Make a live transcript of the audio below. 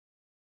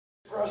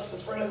across the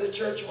front of the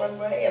church one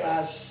way, and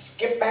I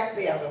skipped back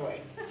the other way.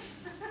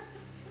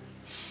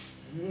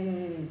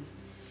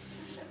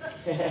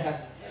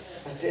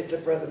 I said to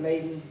Brother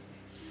Maiden,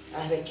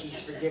 I think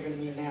he's forgiven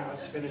me now.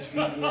 It's been a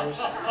few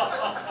years.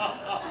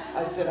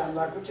 I said, I'm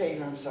not going to tell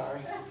you I'm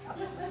sorry.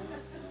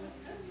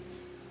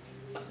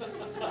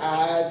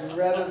 I'd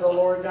rather the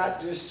Lord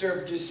not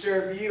disturb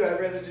you. I'd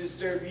rather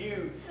disturb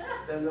you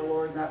than the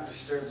Lord not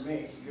disturb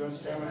me. You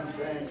understand what I'm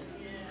saying?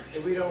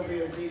 If we don't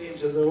be obedient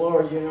to the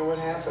Lord, you know what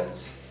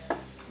happens?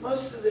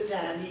 Most of the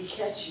time, He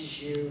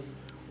catches you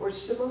where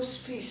it's the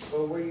most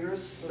peaceful, where you're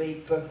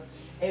asleep,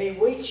 and He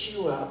wakes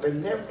you up,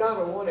 and not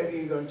a one of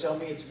you are going to tell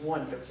me it's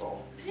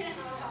wonderful.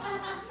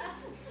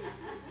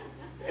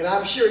 And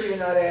I'm sure you're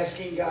not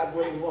asking God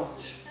what He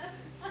wants.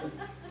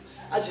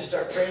 I just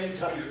start praying in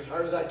tongues as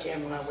hard as I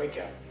can when I wake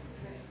up.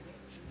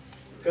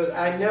 Because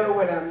I know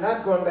when I'm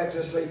not going back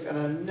to sleep, and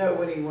I know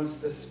when He wants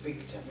to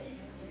speak to me.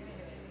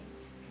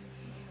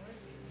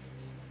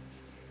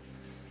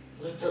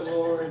 Let the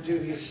Lord do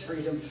His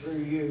freedom through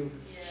you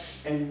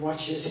and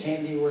watch His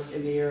handiwork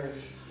in the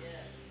earth.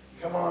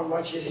 Come on,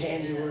 watch His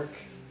handiwork.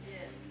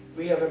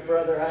 I have a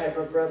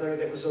brother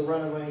that was a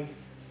runaway.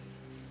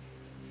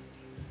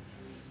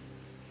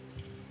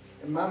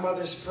 And my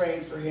mother's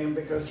praying for him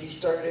because he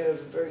started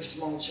as a very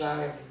small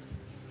child.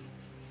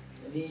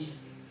 And he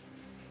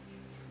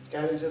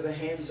got into the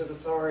hands of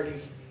authority.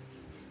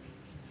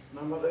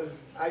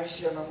 I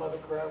used to hear my mother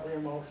cry over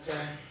him all the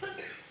time.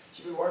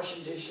 She'd be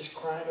washing dishes,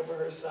 crying over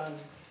her son.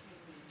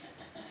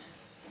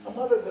 A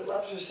mother that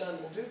loves her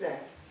son will do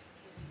that.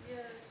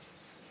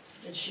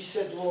 And she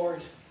said,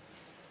 Lord,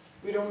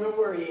 we don't know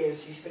where he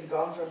is. He's been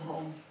gone from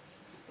home,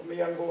 from a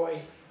young boy.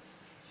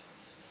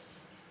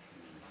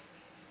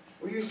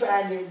 Will you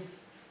find him?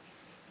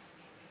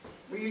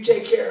 Will you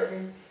take care of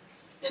him?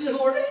 And the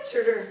Lord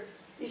answered her.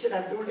 He said,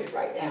 I'm doing it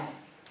right now.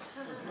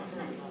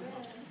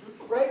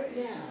 Right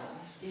now,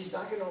 he's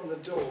knocking on the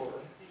door.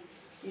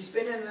 He's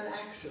been in an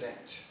accident.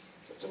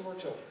 That's what the Lord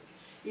told her.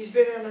 He's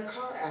been in a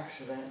car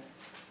accident.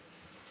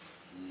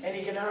 And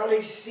he can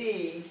hardly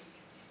see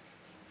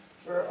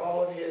for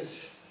all of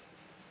his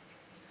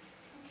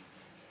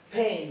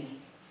pain.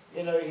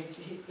 You know,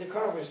 the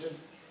car was,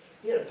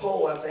 he had a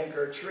pole, I think,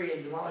 or a tree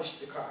and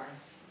demolished the car.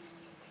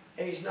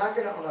 And he's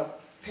knocking on a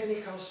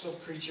Pentecostal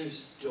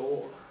preacher's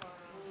door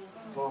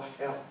for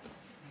help.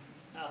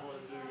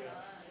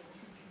 Hallelujah.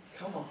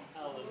 Come on.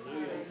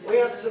 Hallelujah.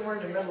 Way out somewhere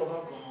in the middle of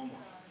Oklahoma.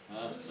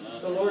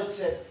 The Lord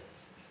said,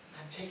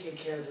 I'm taking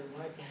care of him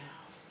right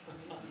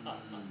now.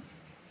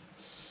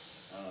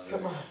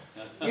 Come on.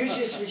 You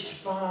just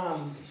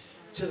respond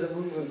to the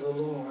move of the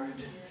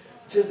Lord,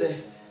 to the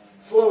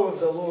flow of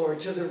the Lord,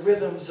 to the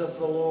rhythms of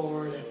the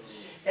Lord.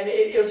 And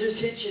it'll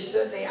just hit you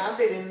suddenly. I've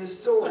been in the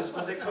stores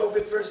when the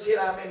COVID first hit.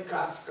 I'm in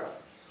Costco.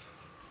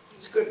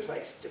 It's a good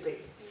place to be.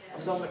 I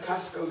was on the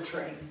Costco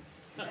train.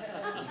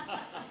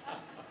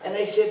 And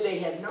they said they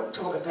had no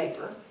toilet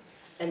paper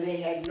and they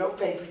had no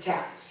paper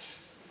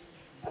towels.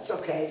 That's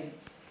okay.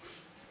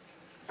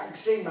 I can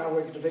see my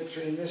way to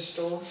victory in this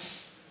store.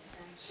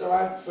 So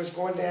I was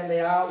going down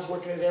the aisles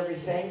looking at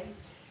everything,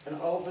 and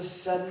all of a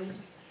sudden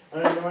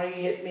an anointing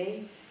hit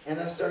me, and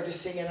I started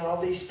singing all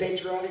these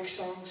patriotic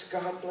songs.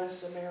 God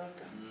bless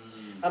America.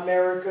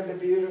 America the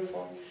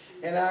beautiful.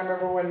 And I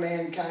remember when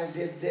mankind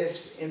did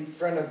this in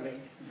front of me.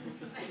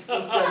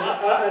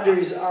 Under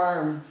his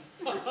arm.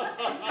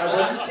 I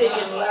wasn't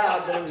singing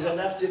loud, but it was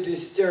enough to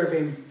disturb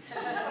him.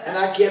 And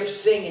I kept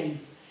singing.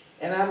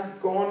 And I'm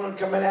going and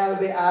coming out of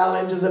the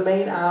aisle into the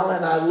main aisle,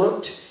 and I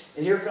looked,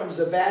 and here comes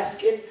a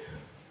basket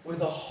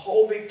with a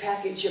whole big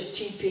package of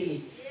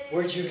TP.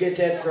 Where'd you get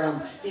that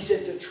from? He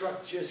said the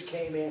truck just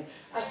came in.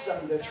 I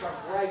sung the truck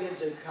right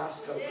into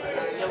Costco. And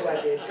I know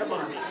I did. Come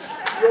on.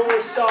 Your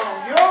song.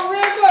 Your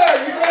river.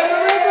 You got a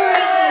river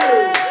in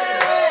you.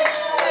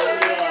 And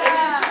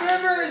this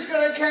river is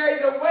going to carry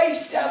the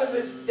waste out of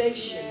this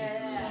nation.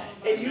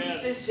 And you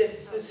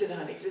listen,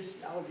 honey.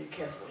 Listen, all of you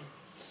carefully.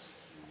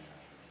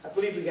 I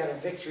believe we got a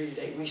victory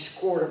today. We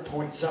scored a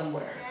point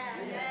somewhere.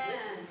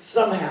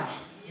 Somehow.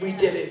 We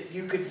did it.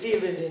 You could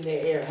feel it in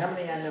the air. How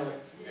many I know it?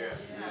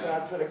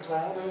 God put a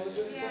cloud over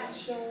the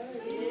sunshine.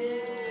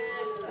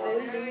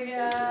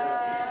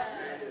 Hallelujah.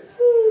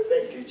 Ooh,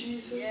 thank you,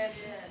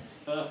 Jesus.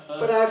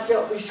 But I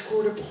felt we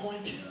scored a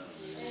point.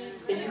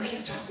 And you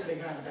keep talking to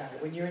God about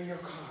it when you're in your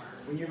car,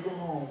 when you go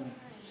home.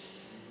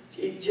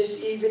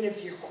 Just even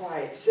if you're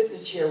quiet, sit in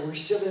a chair. We're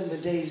still in the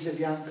days of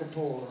Yom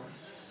Kippur.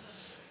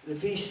 The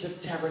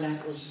Feast of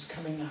Tabernacles is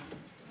coming up.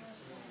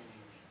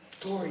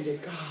 Glory to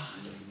God.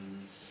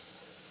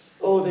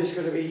 Oh, there's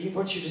going to be, He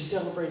wants you to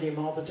celebrate Him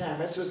all the time.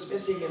 That's what's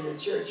missing in the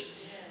church.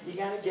 You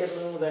got to get a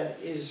little of that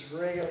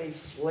Israeli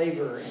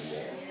flavor in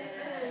there.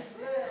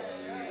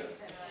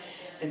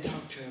 And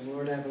talk to Him.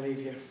 Lord, I believe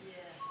You.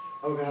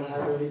 Oh, God,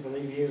 I really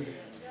believe You.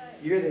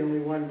 You're the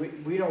only one.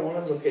 We don't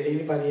want to look at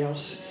anybody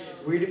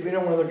else. We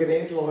don't want to look at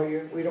any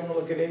lawyer. We don't want to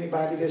look at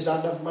anybody. There's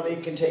not enough money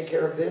that can take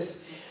care of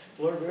this.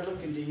 Lord, we're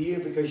looking to you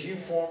because you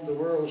formed the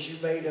worlds, you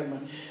made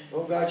them.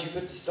 Oh God, you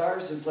put the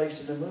stars in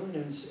place and the moon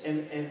and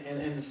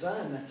the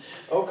sun.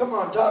 Oh, come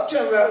on, talk to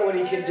him about what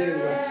he can do.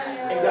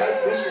 And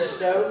God, we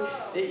just know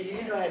that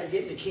you know how to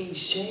get in the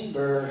king's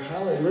chamber.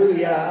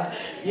 Hallelujah.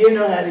 You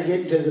know how to get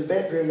into the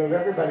bedroom of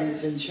everybody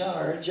that's in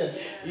charge.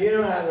 You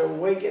know how to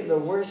awaken the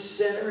worst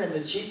sinner and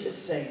the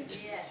chiefest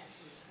saint.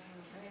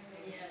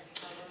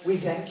 We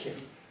thank you.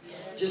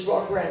 Just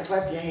walk around and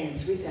clap your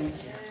hands. We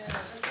thank you.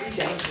 We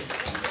thank you.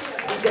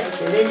 We thank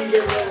you. Maybe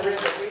give a little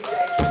rhythm. We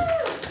thank you.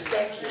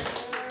 Thank you.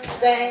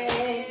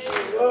 Thank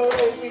you. Oh,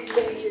 we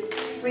thank you.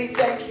 We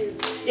thank you.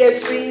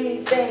 Yes,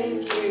 we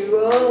thank you.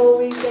 Oh,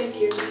 we thank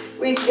you.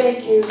 We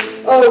thank you.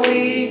 Oh,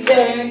 we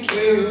thank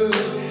you.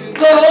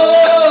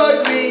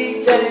 Lord,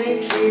 we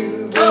thank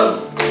you.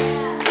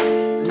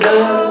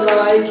 None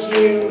like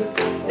you.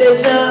 There's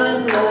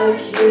none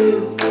like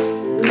you.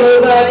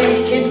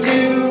 Nobody can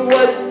do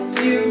what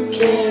you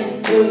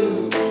can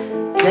do.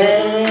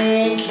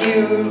 Thank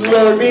you,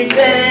 Lord, we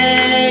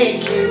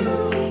thank you.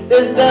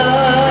 There's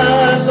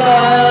none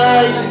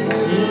like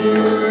you.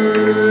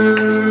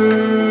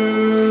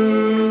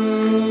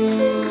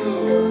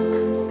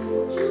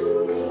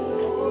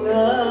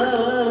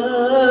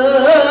 None.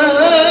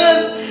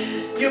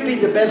 You'll be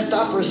the best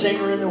opera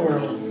singer in the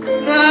world.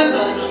 None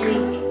like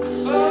you.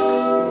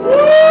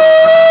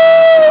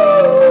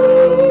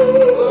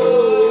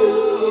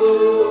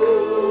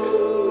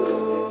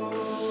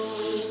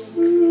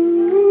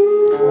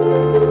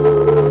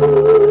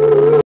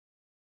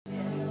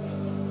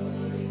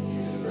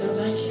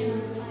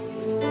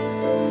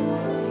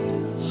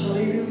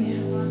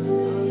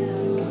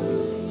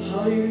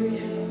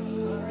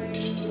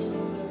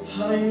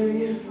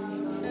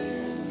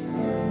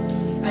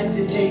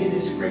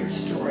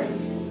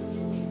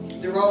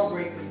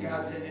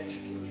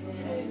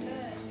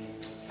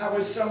 I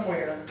was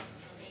somewhere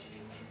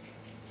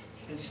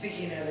and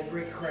speaking at a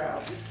great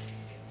crowd.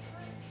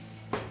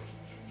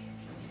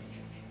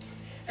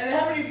 And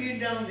how many of you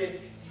know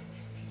that,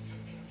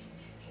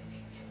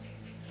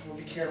 I will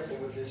be careful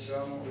with this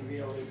so I won't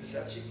reveal who the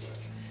subject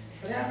was,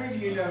 but how many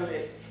of you know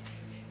that,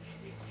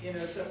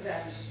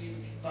 sometimes you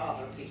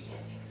bother people?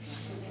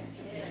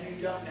 If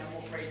you don't know,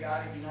 we'll pray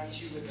God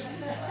ignites you with a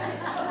new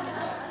fire.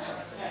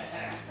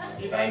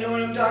 Anybody know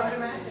what I'm talking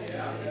about?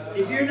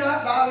 If you're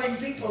not bothering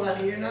people,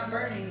 honey, you're not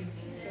burning.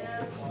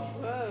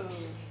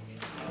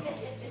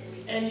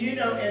 And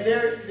and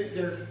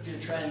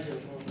they're trying to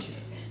avoid you.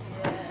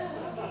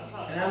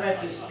 And I'm at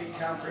this big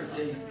conference,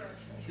 and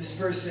this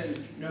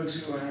person knows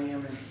who I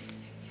am,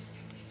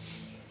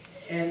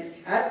 and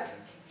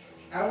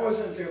I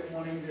wasn't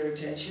wanting their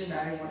attention.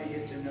 I didn't want to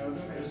get to know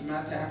them. It was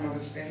my time. I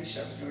was finished.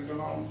 I was going to go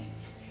home.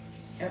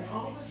 And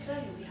all of a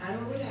sudden, I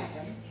don't know what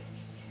happened.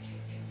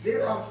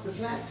 They're off the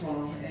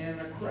platform, and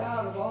a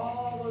crowd of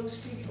all those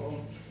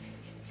people,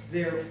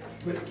 they're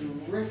put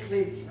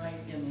directly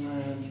right in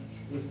line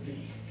with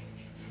me.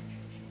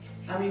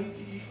 I mean,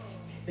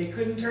 they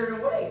couldn't turn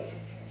away.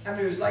 I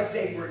mean, it was like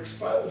they were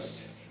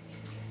exposed.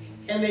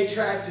 And they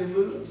tried to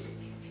move,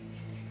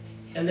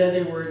 and there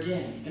they were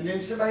again. And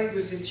then somebody who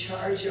was in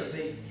charge of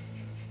the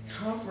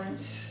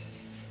conference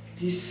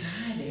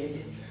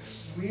decided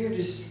we're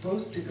just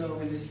supposed to go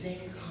in the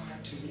same car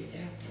to the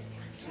airport.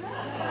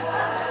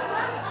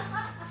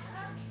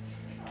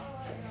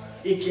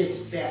 It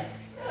gets better.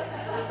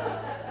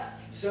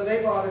 So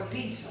they bought a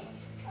pizza,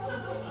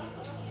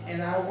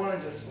 and I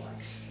wanted a slice.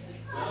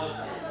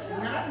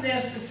 Not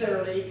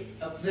necessarily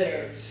of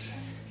theirs.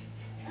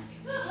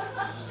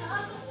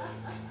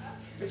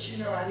 But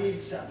I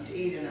needed something to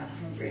eat, and I'm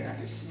hungry, and I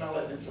could smell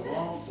it, and it's a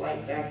long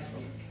flight back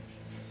from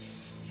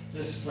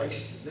this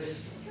place to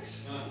this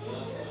place.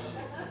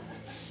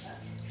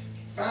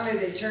 Finally,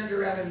 they turned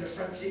around in the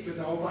front seat with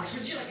the whole box.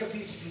 Would you like a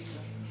piece of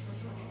pizza?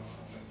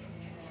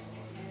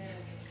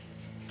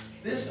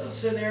 This little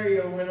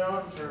scenario went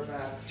on for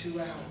about 2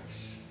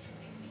 hours.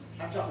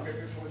 I'm talking about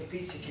before the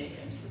pizza came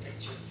into the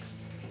picture.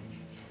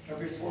 Or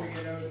before,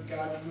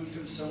 God moved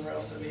them somewhere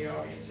else in the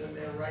audience, and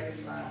they're right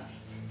in my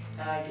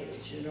eye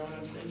gauge. You know what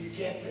I'm saying? You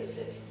can't miss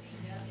it.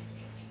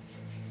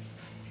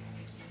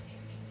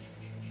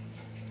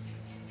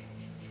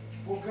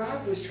 Well,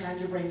 God was trying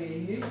to bring a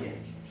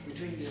union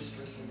between this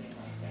person and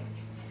myself.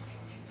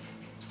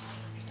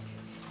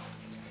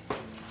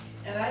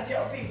 And I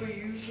tell people,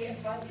 you can't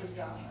fight with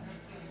God.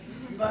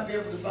 You might be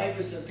able to fight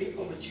with some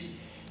people, but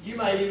you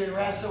might even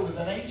wrestle with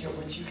an angel,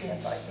 but you can't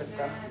fight with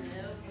God.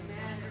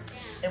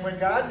 And when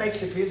God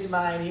makes up his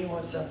mind, he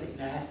wants something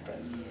to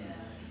happen.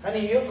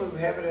 Honey, he'll move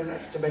heaven and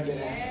earth to make it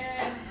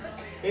happen.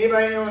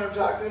 Anybody know what I'm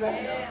talking about?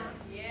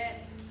 Yes.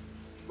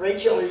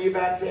 Rachel, are you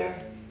back there?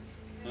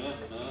 I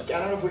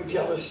don't know if we can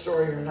tell this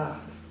story or not.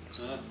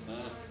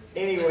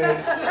 Anyway,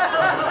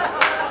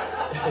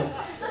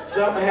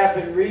 something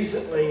happened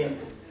recently,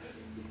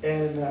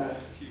 and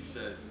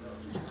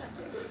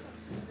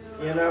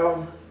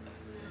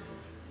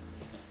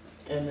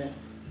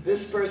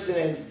this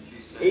person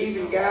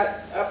even got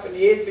up and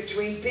hid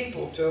between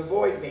people to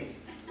avoid me.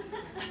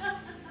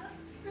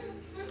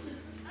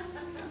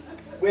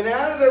 Went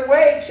out of their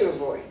way to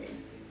avoid me.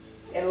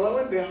 And lo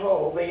and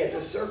behold, they had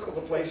to circle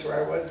the place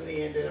where I was, and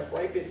he ended up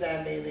right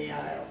beside me in the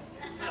aisle.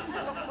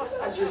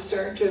 I just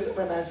turned to them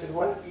and I said,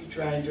 "What are you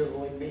trying to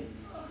avoid me?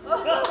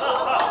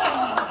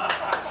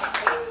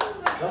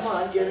 Come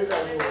on, get it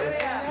over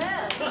with."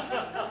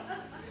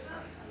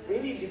 We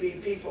need to be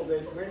people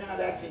that we're not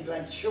acting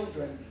like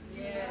children.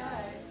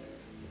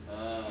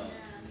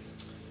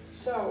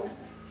 So,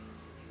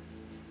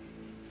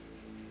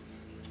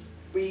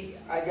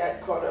 I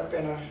got caught up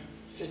in a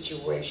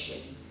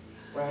situation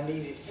where I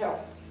needed help.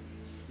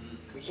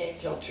 We can't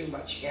tell too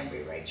much, can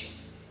we, Rachel?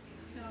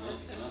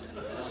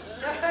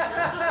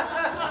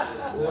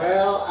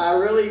 Well, I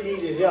really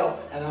needed help,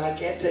 and I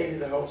can't tell you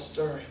the whole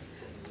story.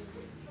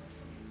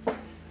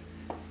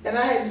 And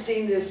I hadn't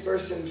seen this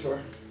person for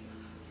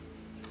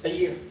a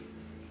year.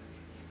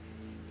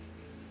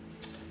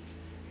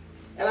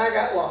 And I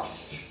got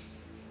lost.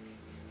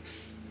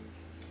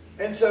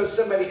 And so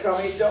somebody called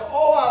me and said,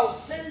 "Oh, I'll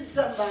send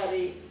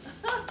somebody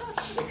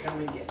to come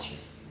and get you."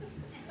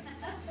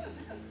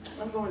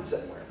 I'm going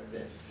somewhere with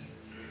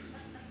this.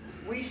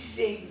 We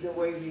sing the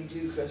way we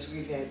do because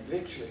we've had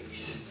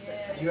victories.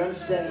 Do you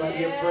understand why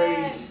your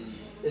praise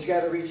has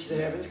got to reach the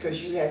heavens?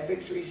 Because you have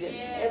victories in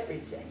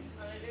everything.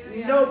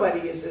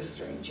 Nobody is a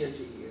stranger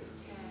to you.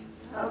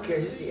 I don't care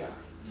who they are.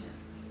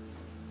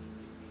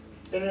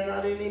 And they're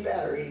not any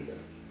better either.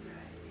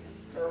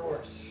 Or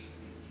worse.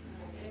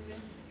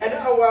 And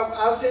oh, well,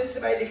 I'll send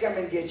somebody to come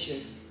and get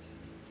you.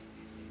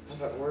 I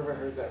thought, where have I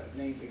heard that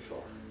name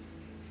before?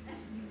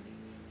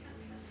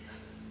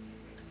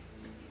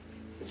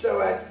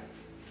 So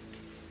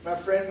my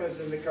friend was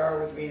in the car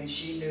with me, and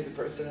she knew the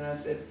person, and I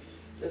said,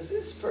 "Does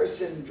this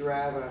person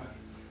drive a,"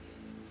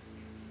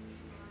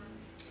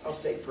 I'll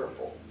say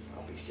purple.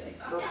 I'll be saying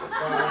purple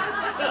car.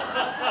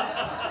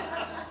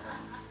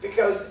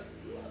 Because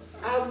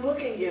I'm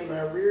looking in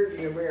my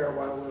rearview mirror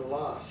while we're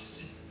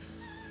lost.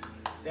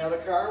 Now, the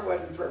car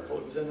wasn't purple,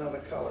 it was another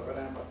color, but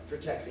I'm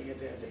protecting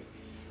identity.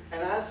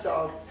 And I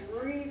saw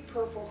 3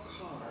 purple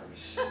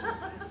cars,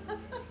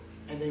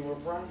 and they were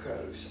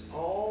Broncos,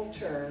 all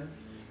turned,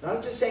 not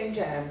at the same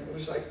time. It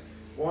was like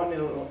one,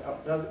 and a little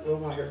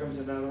while, here comes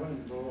another one,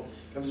 and a little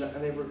comes another,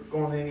 and they were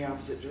going in the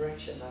opposite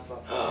direction. And I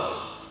thought,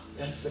 oh,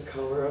 that's the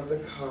color of the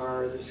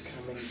car that's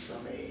coming for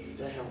me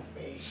to help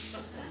me.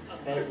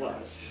 And it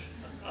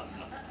was.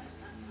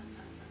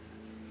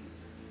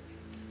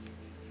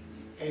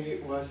 And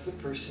it was the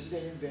person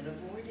that had been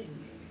avoiding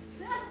me.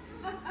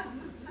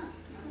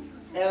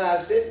 And I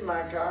sit in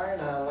my car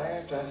and I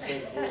laughed. I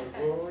said, "Oh,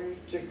 glory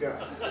to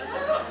God."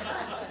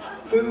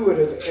 Who would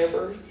have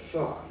ever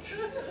thought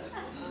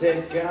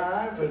that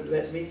God would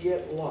let me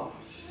get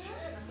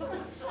lost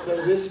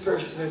so this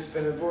person that's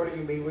been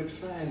avoiding me would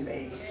find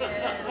me?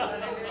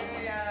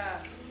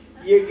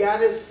 You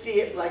got to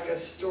see it like a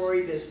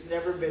story that's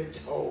never been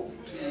told.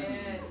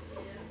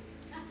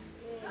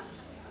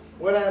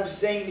 What I'm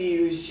saying to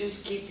you is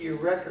just keep your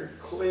record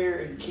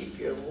clear and keep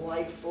your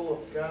life full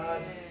of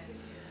God.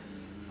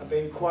 I've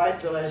been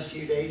quiet the last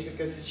few days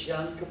because it's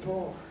Yom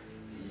Kippur.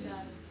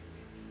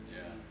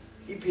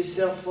 Keep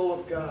yourself full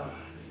of God.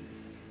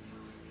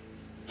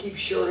 Keep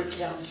short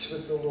accounts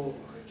with the Lord.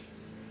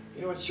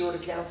 You know what short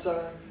accounts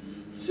are?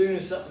 As soon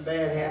as something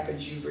bad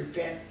happens, you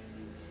repent.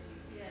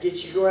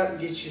 Go out and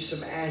get you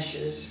some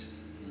ashes.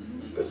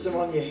 Put some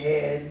on your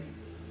head.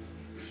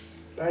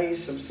 Buy you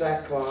some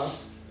sackcloth.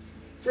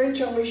 A friend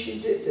told me she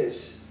did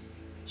this.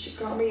 She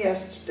called me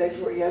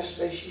before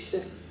yesterday. She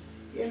said,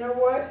 "You know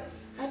what?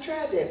 I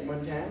tried that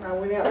one time. I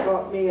went out and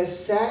bought me a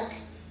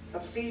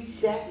feed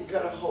sack, and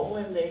cut a hole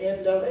in the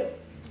end of it,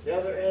 the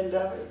other end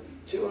of it,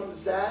 2 on the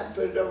side,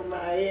 put it over my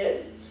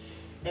head.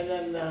 And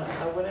then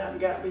I went out and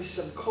got me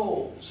some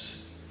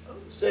coals,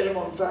 set them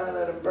on fire,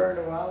 let them burn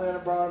a while. Then I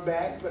brought them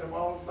back, put them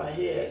all over my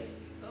head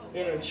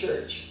in a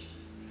church."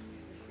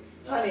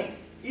 Honey,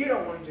 you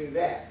don't want to do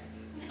that.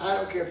 I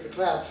don't care if the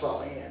clouds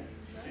fall in,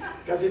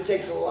 because it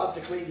takes a lot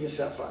to clean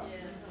yourself up.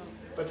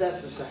 But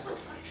that's a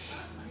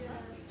sacrifice.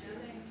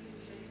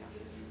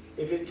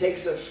 If it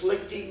takes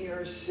afflicting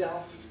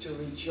yourself to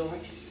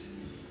rejoice,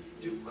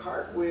 do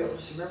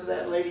cartwheels. Remember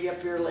that lady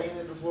up here laying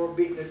on the floor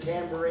beating her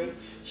tambourine?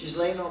 She's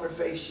laying on her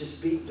face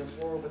just beating the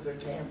floor with her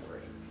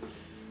tambourine.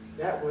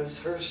 That was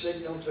her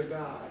signal to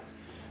God.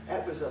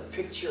 That was a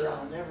picture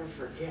I'll never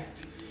forget.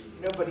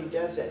 Nobody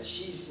does that.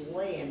 She's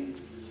laying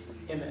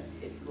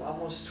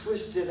almost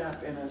twisted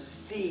up in a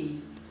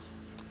C,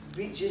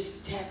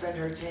 just tapping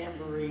her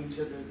tambourine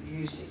to the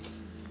music.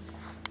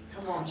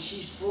 Come on,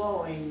 she's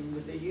flowing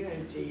with the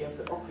unity of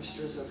the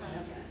orchestras of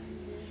heaven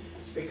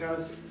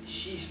because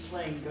she's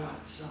playing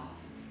God's song.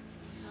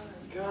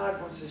 God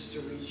wants us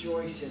to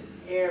rejoice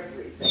in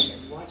everything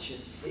and watch and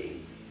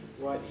see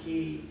what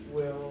He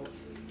will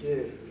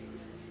do.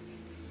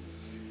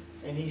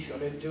 And He's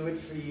going to do it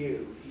for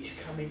you.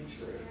 He's coming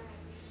through.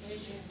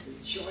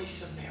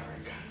 Rejoice,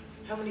 America.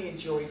 How many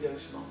enjoyed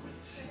those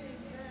moments?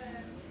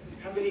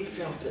 How many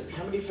felt it?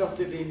 How many felt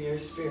it in your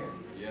spirit?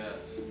 Yes.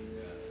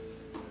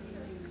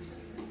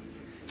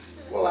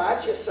 Well, I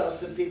just saw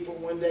some people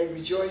one day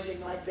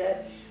rejoicing like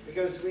that.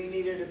 because we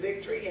needed a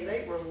victory, and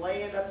they were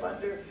laying up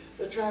under,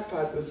 the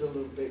tripod was a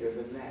little bigger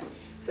than that.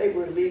 They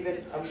were leaving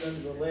up under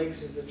the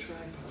legs of the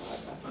tripod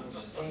up on the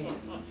stand.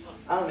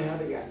 I don't know how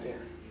they got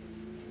there.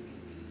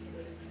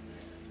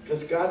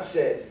 Because God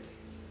said,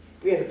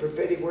 we had a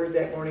prophetic word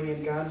that morning,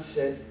 and God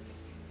said,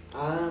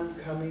 I'm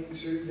coming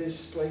through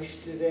this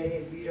place today,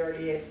 and we'd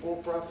already had 4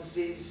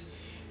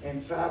 prophecies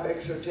and 5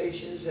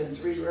 exhortations and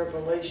 3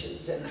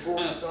 revelations and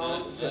 4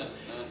 songs,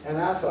 and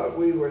I thought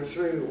we were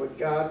through, but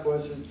God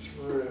wasn't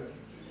through.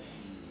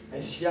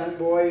 This young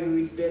boy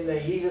who'd been the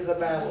heat of the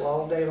battle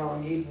all day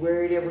long, he'd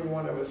worried every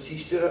one of us. He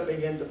stood up and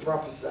began to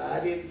prophesy. I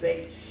didn't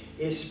think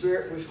his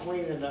spirit was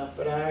clean enough,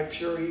 but I'm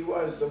sure he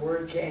was. The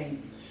word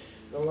came.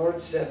 The Lord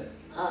said,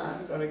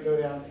 I'm going to go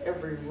down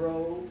every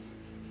row,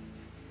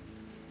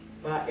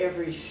 by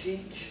every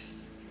seat,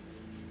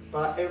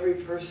 by every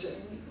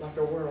person, like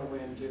a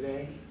whirlwind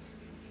today.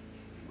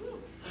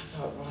 I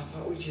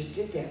thought we just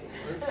did that,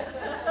 Lord.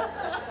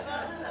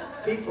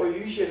 People,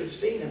 you should have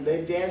seen them.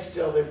 They danced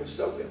till they were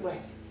soaking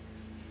wet.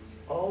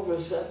 All of a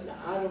sudden,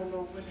 I don't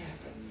know what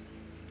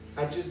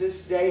happened. To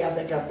this day, I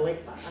think I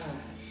blinked my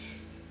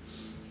eyes.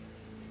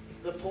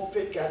 The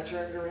pulpit got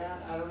turned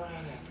around. I don't know how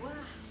it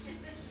happened.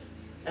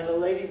 And a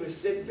lady was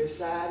sitting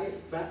beside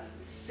it,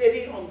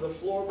 sitting on the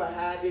floor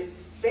behind it,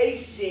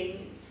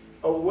 facing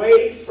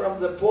away from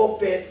the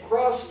pulpit,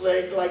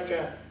 cross-legged like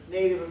a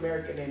Native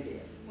American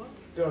Indian,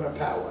 doing a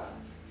powwow.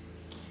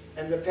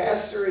 And the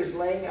pastor is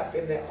laying up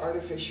in the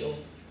artificial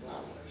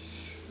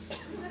flowers.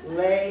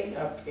 Laying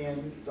up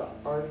in the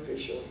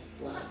artificial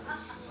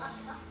flowers.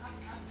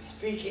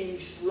 Speaking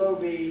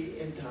slowly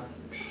in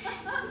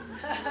tongues.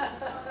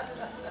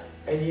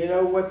 And you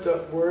know what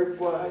the word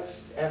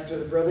was? After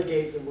the brother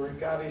gave the word,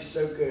 God is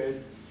so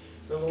good.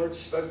 The Lord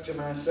spoke to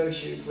my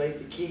associate who played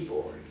the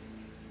keyboard.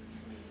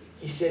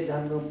 He said,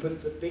 I'm going to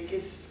put the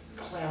biggest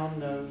clown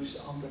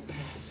nose on the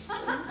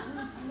pastor.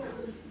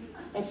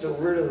 That's the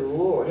word of the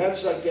Lord. How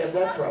would you like to have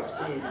that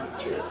prophecy in your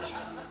church?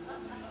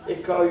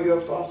 They'd call you a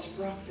false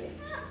prophet.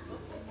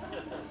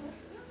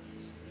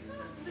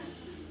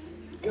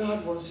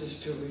 God wants us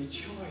to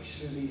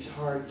rejoice through these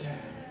hard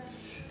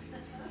times.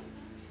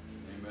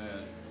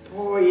 Amen.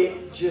 Boy,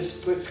 it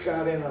just puts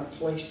God in a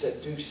place to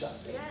do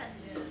something.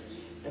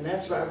 And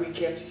that's why we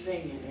kept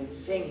singing and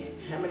singing.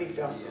 How many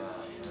felt it?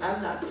 I'm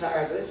not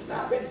tired. Listen,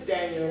 I've been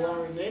standing here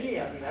longer than any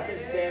of you. I've been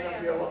standing up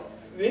here longer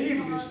than any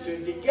of you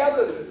stood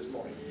together this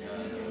morning.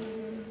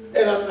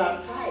 And I'm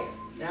not tired.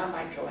 Now I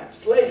might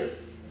collapse later.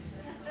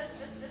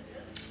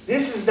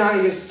 This is not a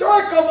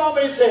historical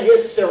moment, it's a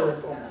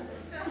hysterical moment.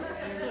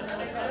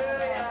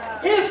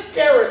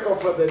 Hysterical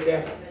for the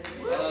devil.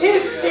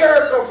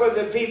 Hysterical for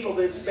the people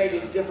that's made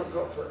it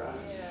difficult for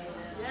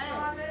us.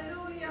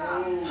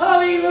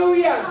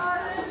 Hallelujah.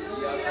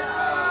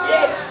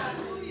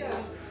 Yes.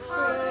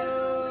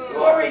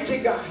 Glory to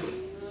God.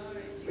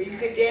 But you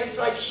can dance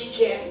like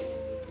she can.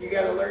 You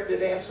got to learn to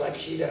dance like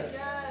she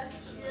does.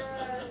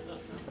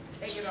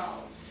 Take it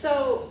all.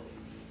 So,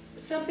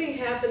 something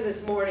happened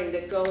this morning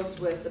that goes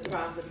with the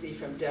prophecy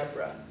from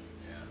Deborah.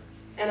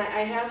 And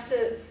I have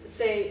to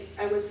say,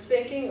 I was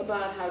thinking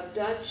about how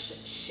Dutch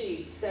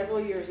Sheet several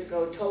years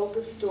ago told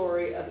the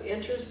story of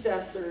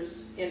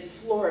intercessors in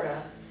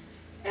Florida,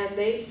 and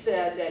they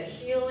said that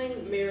healing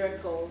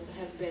miracles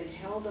have been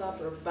held up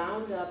or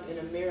bound up in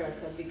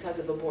America because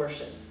of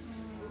abortion.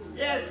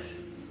 Yes.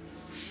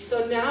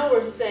 So now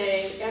we're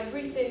saying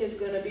everything is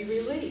going to be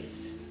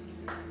released.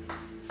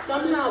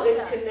 Somehow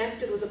it's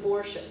connected with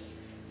abortion.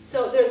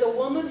 So there's a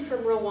woman from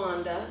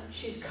Rwanda.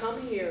 She's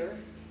come here.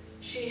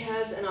 She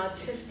has an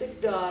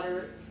autistic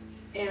daughter,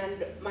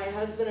 and my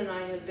husband and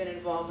I have been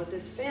involved with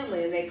this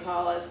family, and they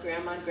call us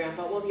Grandma and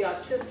Grandpa. Well, the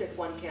autistic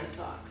one can't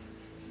talk.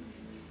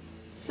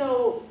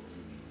 So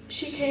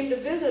she came to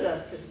visit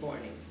us this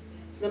morning,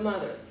 the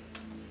mother.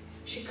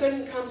 She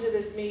couldn't come to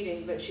this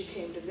meeting, but she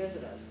came to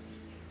visit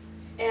us.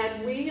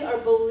 And we are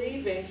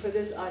believing for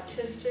this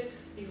autistic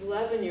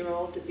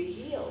 11-year-old to be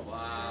healed.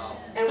 Wow.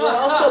 And we're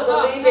also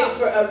believing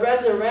for a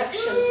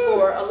resurrection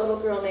for a little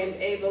girl named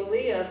Ava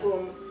Leah,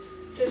 whom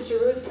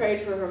Sister Ruth prayed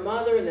for her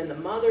mother, and then the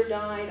mother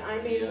died.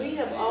 I mean, we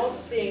have all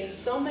seen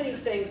so many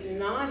things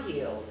not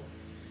healed.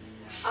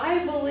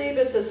 I believe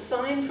it's a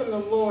sign from the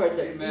Lord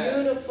that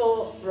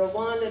beautiful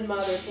Rwandan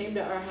mother came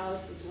to our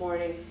house this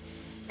morning.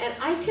 And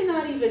I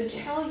cannot even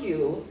tell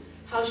you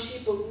how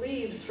she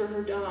believes for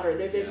her daughter.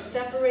 They've been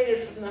separated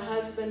from the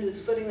husband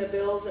who's footing the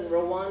bills in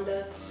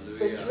Rwanda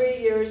for 3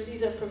 years.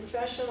 These are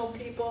professional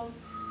people.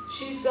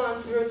 She's gone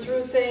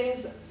through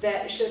things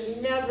that should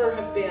never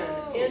have been,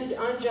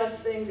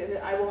 unjust things, and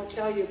I won't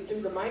tell you through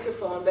the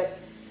microphone, but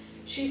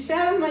she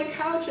sat on my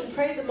couch and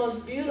prayed the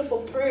most beautiful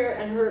prayer,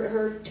 and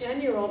her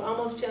 10-year-old,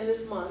 almost 10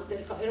 this month,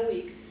 in a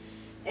week,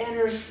 and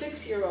her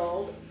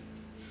 6-year-old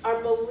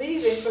are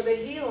believing for the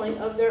healing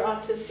of their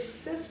autistic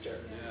sister.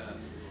 Yeah.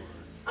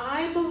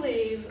 I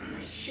believe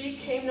she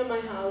came to my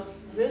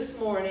house this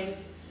morning,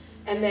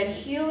 and that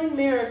healing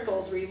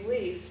miracles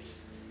released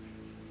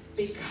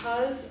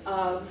because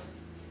of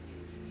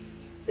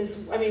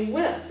this,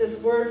 with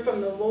this word from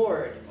the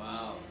Lord.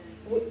 Wow.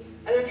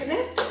 they're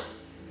connected.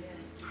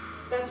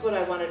 That's what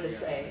I wanted to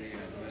say.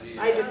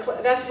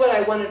 That's what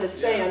I wanted to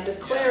say. I'm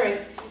declaring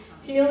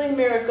healing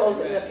miracles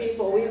in the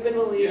people we've been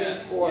believing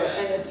for,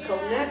 and it's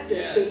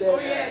connected to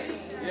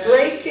this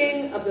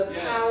breaking of the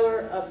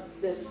power of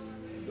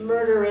this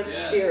murderous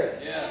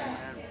spirit.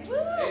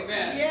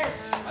 Amen.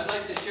 Yes. I'd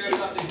like to share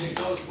something that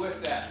goes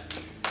with that.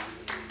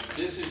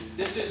 This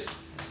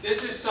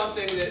is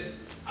something that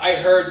I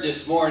heard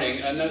this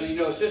morning. I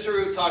know, Sister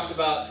Ruth talks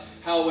about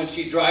how when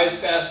she drives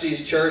past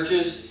these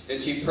churches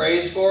and she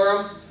prays for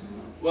them,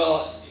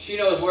 well, she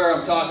knows where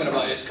I'm talking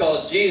about. It's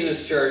called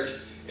Jesus Church,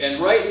 and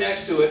right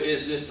next to it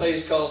is this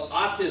place called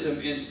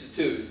Autism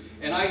Institute.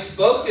 And I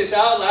spoke this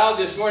out loud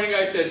this morning.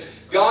 I said,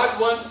 God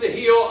wants to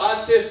heal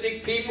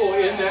autistic people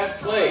in that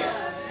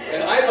place.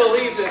 And I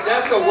believe that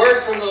that's a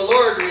word from the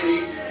Lord,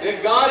 really,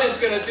 that God is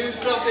going to do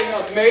something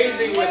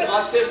amazing with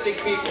autistic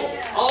people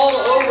all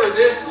over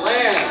this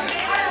land.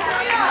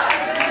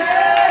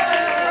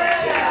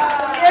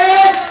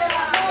 Yes!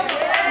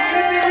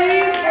 You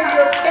believe for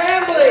your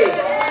family,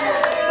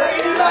 for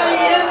anybody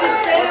in the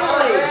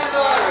family.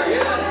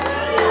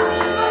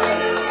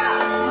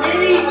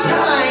 Many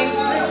times,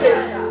 listen,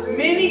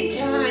 many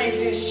times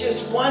it's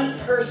just one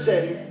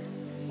person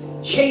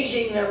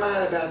changing their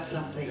mind about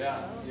something.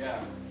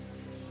 Yeah.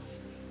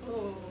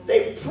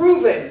 They've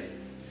proven,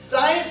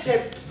 science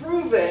have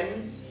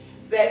proven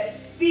that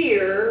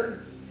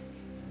fear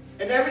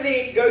and everything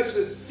that goes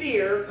with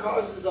fear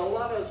causes a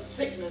lot of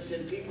sickness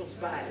in people's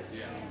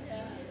bodies.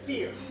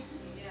 Fear.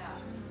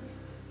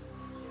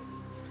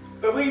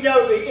 But we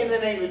know that in the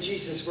name of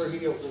Jesus we're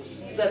healed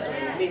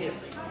suddenly,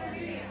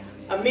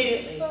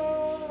 immediately.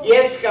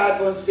 Yes,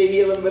 God wants to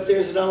heal them, but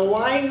there's an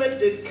alignment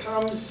that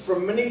comes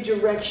from many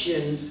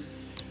directions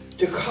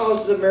to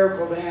cause the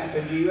miracle to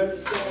happen. Do you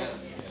understand?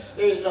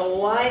 There's an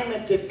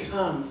alignment that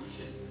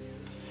comes.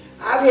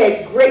 I've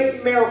had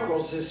great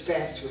miracles this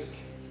past week.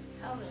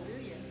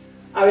 Hallelujah.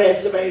 I've had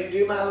somebody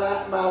do my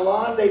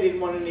lawn. They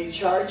didn't want any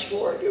charge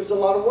for it. It was a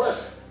lot of work.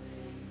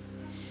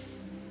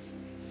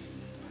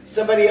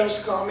 Somebody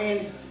else called me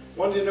and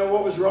wanted to know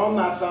what was wrong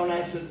with my phone.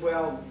 I said,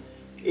 well,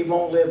 it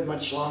won't live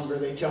much longer.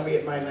 They tell me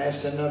it might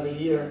last another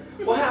year.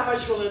 Well, how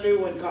much will a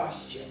new one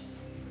cost you?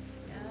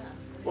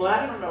 Well,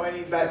 I don't know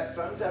anything about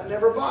phones. I've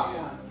never bought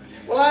one.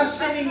 Well, I'm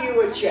sending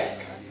you a check.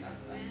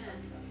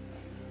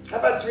 How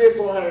about $300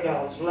 or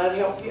 $400? Will that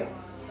help you?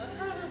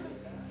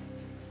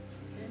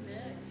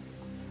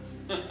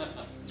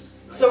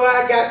 So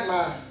I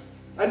got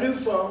a new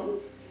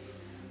phone,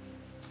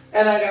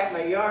 and I got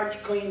my yard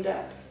cleaned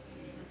up.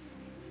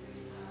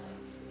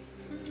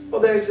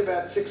 Well, there's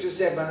about $600 or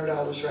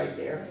 $700 right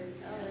there.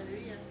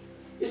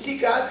 You see,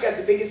 God's got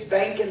the biggest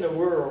bank in the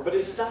world, but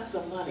it's not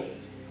the money.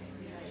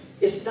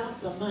 It's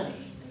not the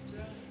money.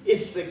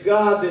 It's the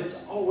God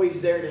that's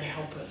always there to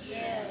help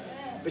us.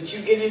 But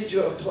you get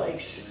into a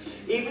place,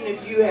 even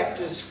if you have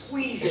to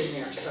squeeze in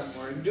there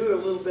somewhere and do a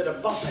little bit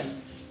of bumping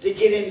to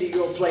get into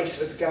your place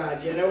with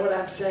God. You know what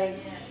I'm saying?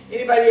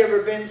 Anybody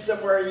ever been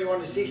somewhere and you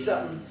want to see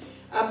something?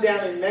 I'm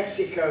down in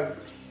Mexico,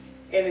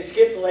 and it's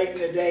getting late in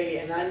the day,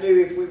 and I knew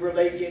if we were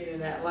late getting in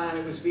that line,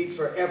 it was be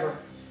forever,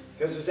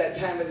 because it was that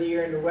time of the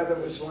year and the weather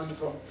was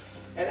wonderful.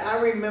 And I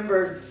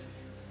remember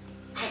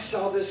I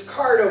saw this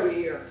cart over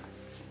here,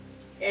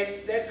 and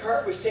that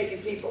cart was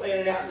taking people in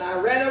and out, and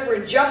I ran over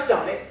and jumped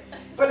on it,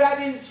 but I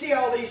didn't see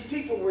all these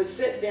people were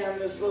sitting down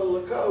this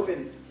little cove,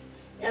 and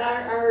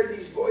I heard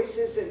these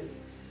voices, and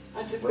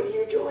I said, what are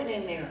you doing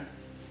in there?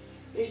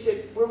 They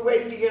said, we're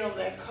waiting to get on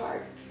that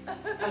cart.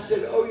 I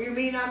said, oh, you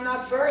mean I'm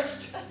not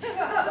first?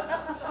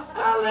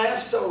 I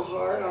laughed so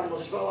hard I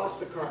almost fell off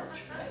the cart.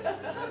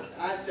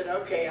 I said,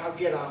 okay, I'll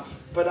get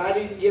off. But I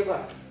didn't give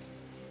up.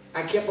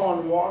 I kept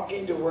on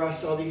walking to where I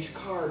saw these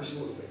cars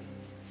moving.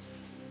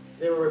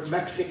 There were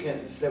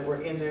Mexicans that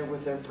were in there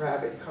with their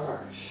private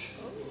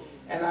cars.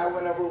 And I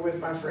went over with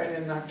my friend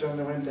and knocked on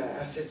the window.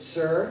 I said,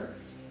 sir,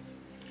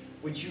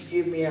 would you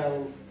give me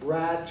a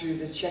ride through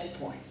the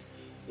checkpoint?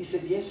 He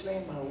said, yes,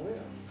 ma'am, I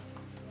will.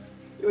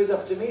 It was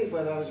up to me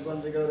whether I was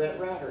going to go that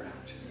route or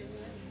not.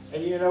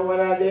 And you know what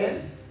I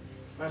did?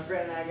 My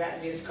friend and I got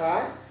in his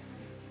car,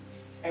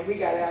 and we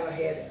got out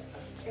ahead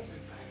of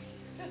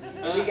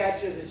everybody. And we got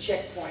to the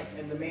checkpoint,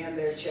 and the man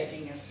there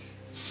checking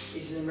us,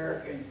 he's an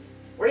American.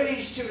 What are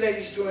these two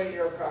ladies doing in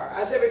your car?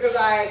 I said, because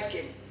I asked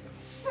him.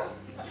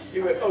 He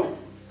went, oh.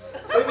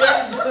 Just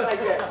like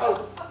that,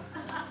 oh.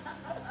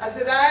 I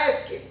said, I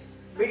asked him.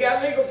 We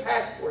got legal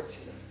passports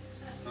here.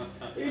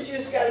 You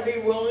just got to be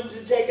willing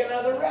to take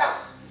another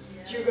route.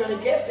 You're going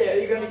to get there.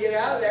 You're going to get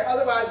out of there.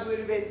 Otherwise, we would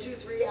have been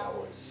 2-3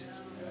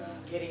 hours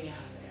getting out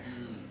of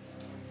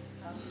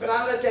there. But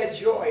I let that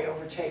joy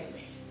overtake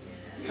me.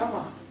 Come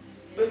on.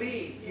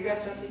 Believe. You got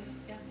something?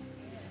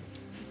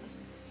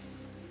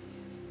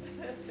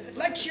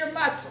 Flex your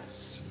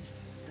muscles.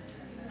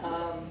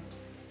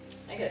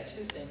 I got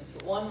two things.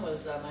 One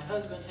was my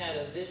husband had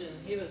a vision.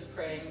 He was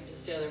praying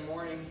just the other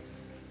morning.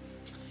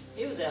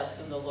 He was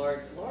asking the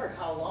Lord,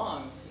 how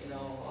long? You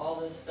know, all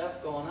this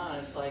stuff going on.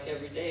 It's like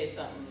every day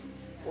something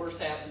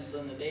worse happens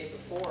than the day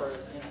before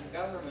in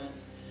our government.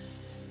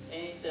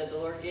 And he said the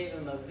Lord gave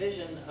him a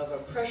vision of a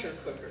pressure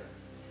cooker.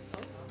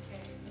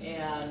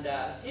 And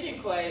he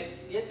didn't quite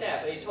get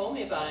that, but he told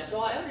me about it. I said,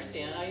 well, I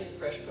understand. I use a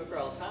pressure cooker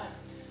all the time.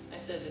 I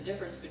said, the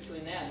difference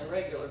between that and a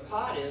regular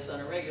pot is, on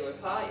a regular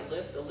pot, you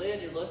lift the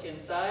lid, you look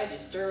inside, you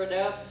stir it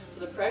up.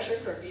 With a pressure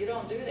cooker, you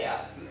don't do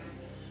that.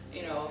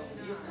 You know,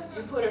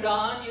 you put it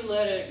on, you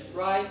let it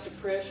rise to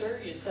pressure,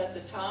 you set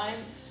the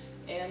time,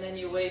 and then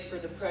you wait for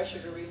the pressure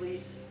to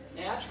release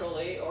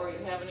naturally, or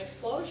you have an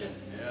explosion.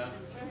 Yeah.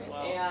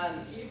 Wow.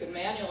 And you can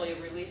manually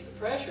release the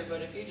pressure,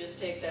 but if you just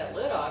take that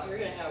lid off, you're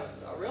going to have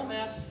a real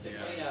mess to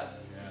clean up.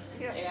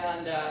 Yeah.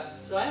 And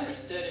so I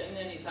understood it, and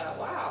then he thought,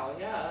 wow,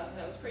 yeah,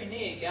 that was pretty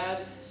neat.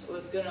 God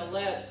was going to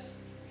let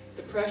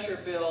the pressure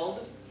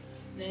build,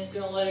 and then he's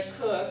going to let it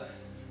cook,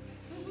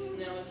 and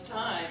then when it's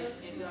time,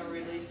 he's going to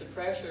release the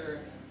pressure.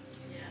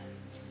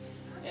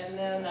 And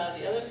then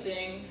the other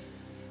thing,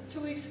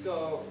 2 weeks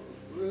ago,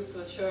 Ruth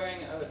was sharing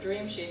a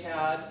dream she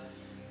had,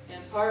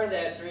 and part of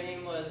that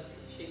dream was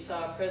she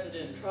saw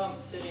President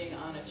Trump sitting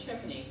on a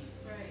chimney.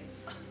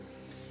 Right.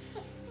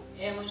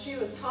 And when she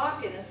was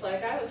talking, it's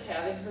like I was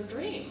having her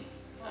dream.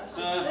 I was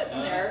just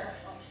sitting there,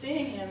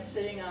 seeing him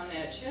sitting on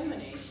that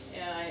chimney.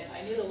 And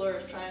I knew the Lord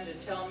was trying to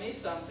tell me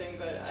something,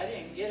 but I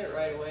didn't get it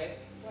right away.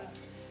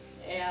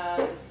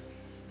 And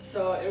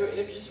so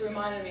it just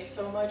reminded me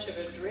so much of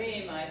a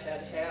dream I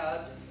had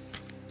had.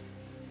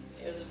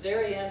 It was the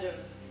very end of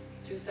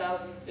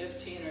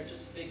 2015 or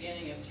just the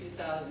beginning of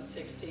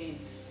 2016.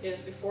 It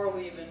was before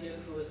we even knew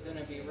who was going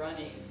to be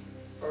running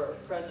for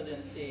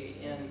presidency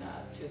in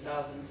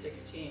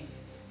 2016.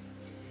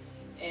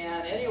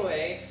 And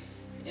anyway,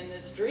 in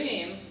this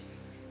dream,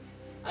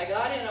 I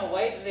got in a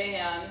white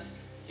van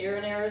here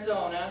in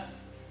Arizona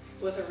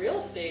with a real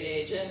estate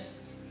agent,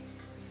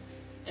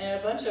 and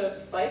a bunch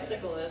of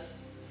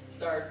bicyclists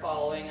started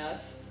following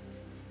us.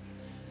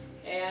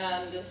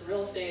 And this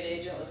real estate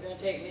agent was going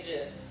to take me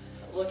to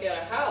look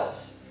at a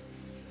house.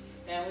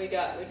 And we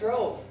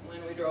drove,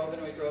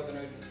 and we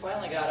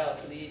finally got out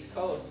to the East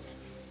Coast.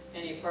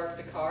 And he parked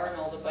the car, and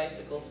all the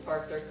bicyclists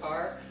parked their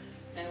car.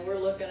 And we're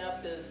looking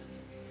up this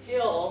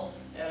hill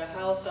at a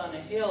house on a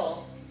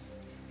hill.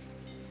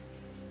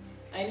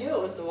 I knew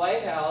it was the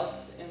White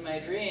House in my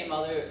dream,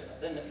 other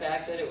than the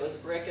fact that it was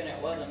brick and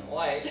it wasn't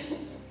white.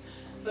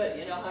 But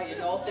you know how you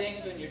know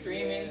things when you're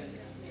dreaming?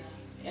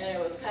 And it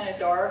was kind of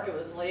dark. It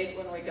was late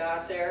when we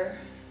got there.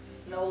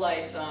 No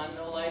lights on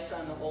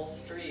the whole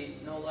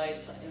street, no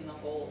lights on the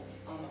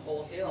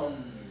whole hill.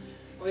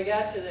 We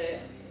got to the,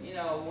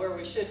 where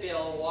we should be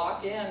able to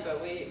walk in, but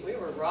we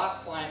were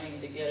rock climbing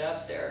to get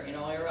up there. We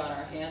were on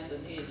our hands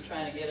and knees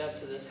trying to get up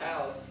to this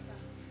house.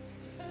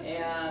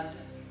 And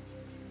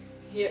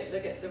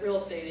the real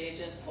estate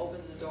agent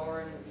opens the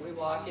door and we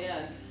walk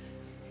in.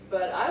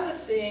 But I was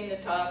seeing the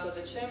top of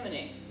the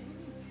chimney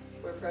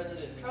where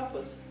President Trump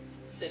was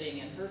sitting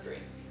in her dream.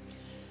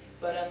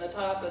 But on the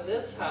top of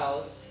this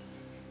house,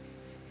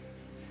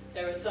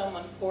 there was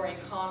someone pouring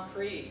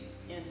concrete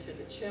into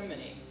the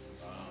chimney.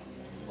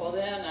 Well,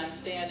 then I'm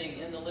standing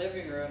in the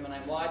living room and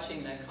I'm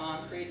watching the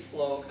concrete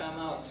flow come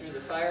out through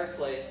the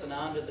fireplace and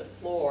onto the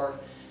floor,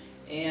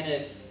 and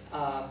it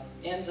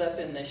ends up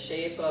in the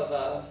shape of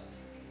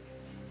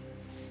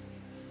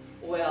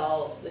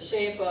the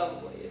shape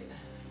of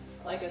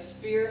like a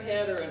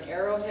spearhead or an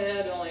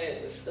arrowhead, only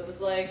it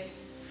was like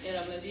in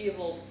a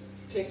medieval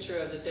picture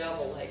of the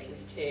devil, like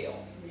his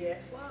tail. Yeah.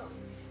 Wow.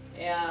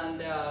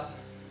 And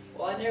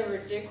I never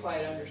did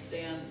quite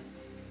understand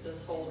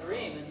this whole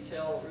dream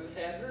until Ruth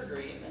had her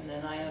dream, and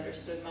then I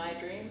understood my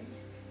dream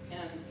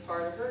and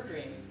part of her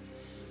dream.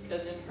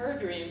 Because in her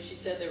dream, she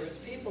said there was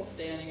people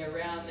standing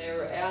around. They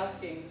were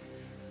asking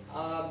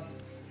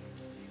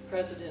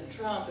President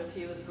Trump if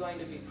he was going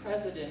to be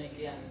president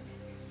again.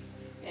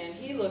 And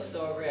he looks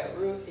over at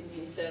Ruth and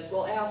he says,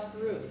 well,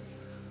 ask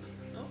Ruth.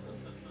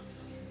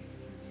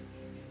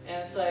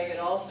 And it's like it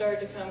all started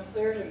to come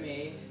clear to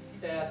me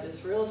that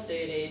this real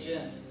estate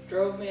agent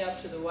drove me up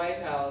to the White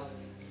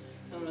House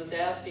and was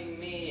asking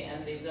me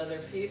and these other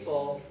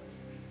people,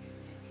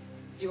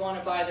 do you want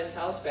to buy this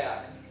house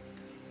back?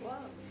 Wow.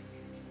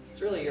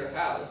 It's really your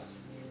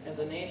house. As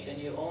a nation,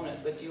 you own it,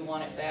 but do you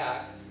want it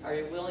back? Are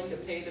you willing to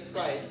pay the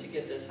price to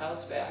get this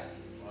house back?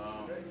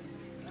 Wow.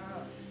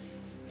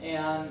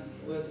 And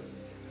with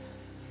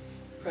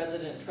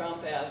President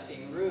Trump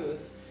asking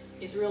Ruth,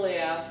 he's really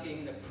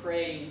asking the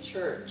praying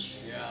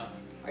church. Yeah.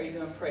 Are you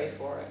going to pray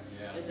for it?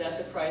 Yeah. Is that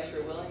the price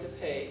you're willing to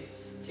pay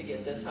to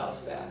get this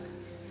house back?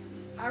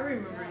 I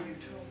remember you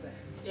told that.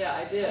 Yeah,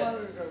 I did. How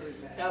long ago was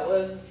that? That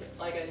was,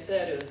 like I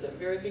said, it was the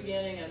very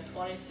beginning of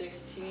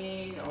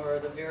 2016 or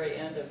the very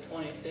end of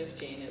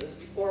 2015. It was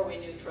before we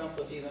knew Trump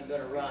was even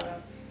going to run.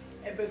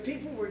 But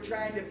people were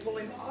trying to pull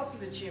him off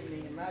the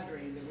chimney in my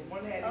dream. There was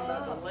one had him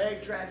by the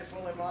leg trying to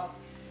pull him off,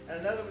 and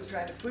another was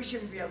trying to push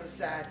him to the other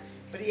side.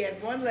 But he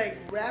had one leg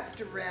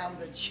wrapped around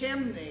the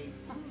chimney.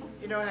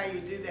 You know how you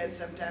do that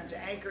sometimes to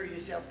anchor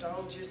yourself, to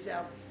hold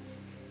yourself.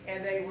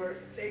 And there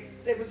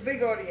was a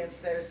big audience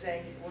there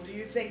saying, well, do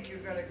you think you're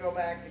going to go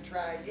back and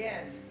try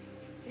again?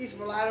 He said,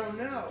 well, I don't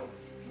know.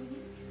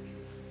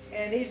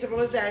 And he said, well,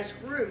 let's ask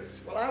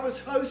Ruth. Well, I was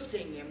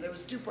hosting him. There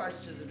was two parts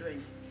to the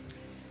dream.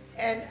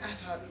 And I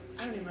thought,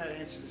 I don't even know how to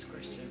answer this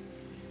question.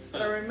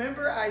 But I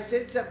remember I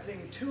said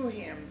something to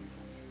him.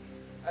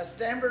 I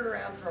stammered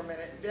around for a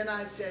minute. Then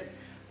I said,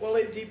 well,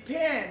 it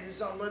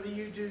depends on whether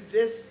you do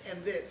this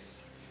and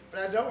this.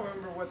 But I don't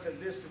remember what the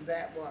this and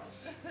that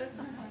was.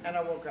 And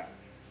I woke up.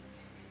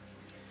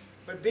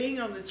 But being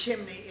on the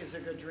chimney is a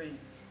good dream.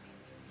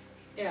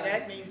 Yeah.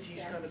 That means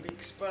he's going to be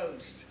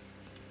exposed.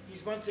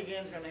 He's once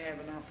again going to have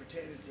an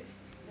opportunity.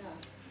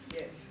 Yeah.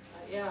 Yes.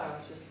 Yeah,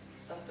 it's just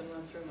something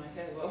went through my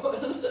head. What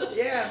was it?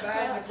 Yeah,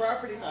 buying the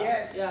property,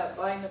 yes. Yeah,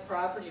 buying the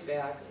property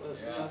back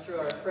Yeah. through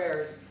our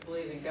prayers,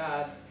 believing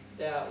God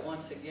that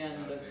once again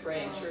the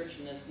praying church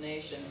in this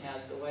nation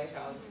has the White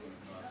House.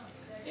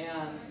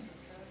 And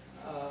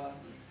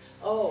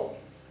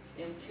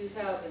in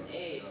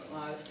 2008,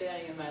 when I was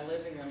standing in my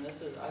living room,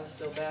 I was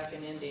still back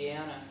in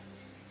Indiana.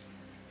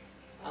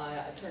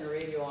 I turned the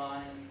radio on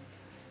and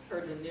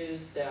heard the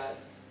news that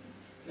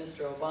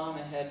Mr.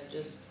 Obama had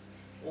just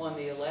won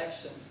the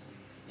election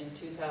in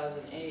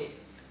 2008.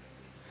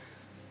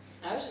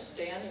 I was just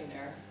standing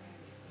there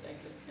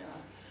thinking,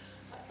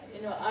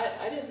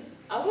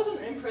 I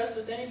wasn't impressed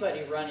with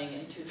anybody running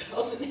in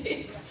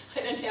 2008. I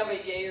didn't have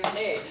a yay or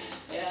nay.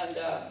 And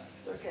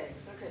It's okay,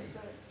 go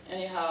ahead.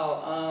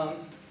 anyhow,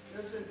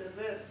 Listen to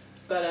this.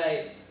 but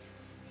I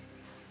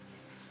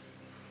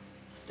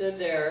stood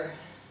there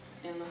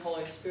and the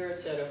Holy Spirit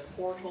said a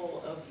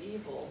portal of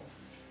evil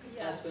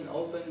has been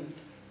opened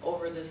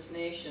over this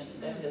nation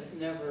that has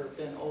never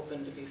been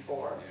opened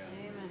before.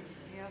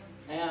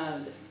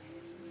 And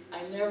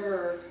I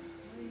never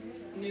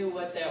knew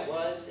what that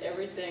was.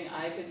 Everything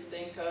I could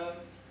think of,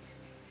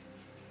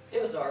 it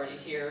was already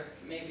here.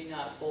 Maybe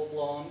not full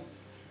blown,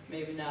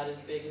 maybe not as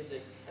big as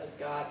it has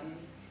gotten.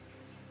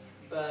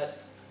 But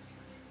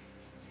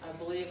I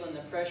believe when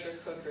the pressure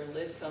cooker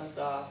lid comes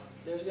off,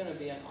 there's going to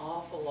be an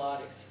awful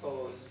lot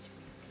exposed.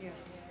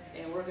 Yes.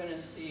 And we're going to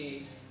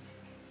see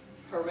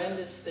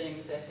horrendous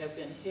things that have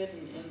been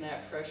hidden in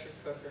that pressure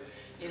cooker.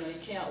 You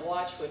can't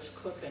watch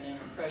what's cooking in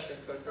a pressure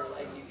cooker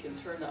like you can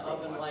turn the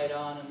oven light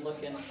on and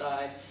look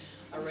inside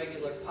a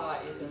regular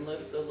pot. You can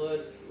lift the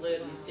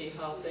lid and see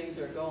how things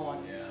are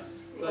going. Yeah.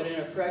 But in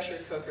a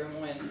pressure cooker,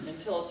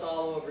 until it's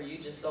all over, you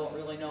just don't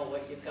really know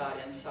what you've got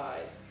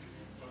inside.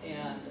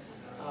 And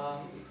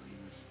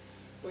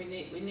we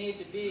need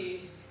to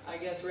be, I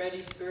guess,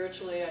 ready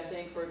spiritually. I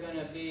think we're going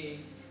to be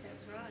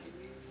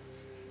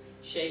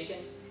shaken.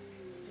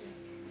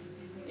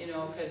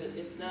 Because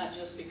it's not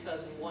just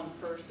because of one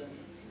person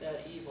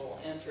that evil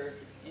entered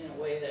in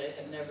a way that it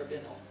had never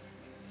been.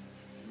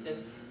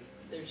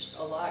 There's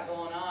a lot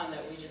going on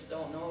that we just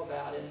don't know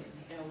about,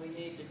 and we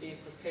need to be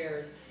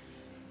prepared.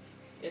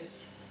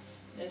 It's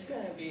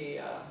going to be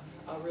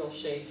a real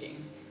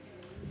shaking.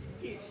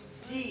 It's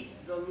deep.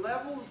 The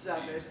levels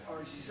of it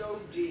are so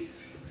deep.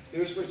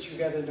 Here's what you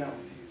got to know.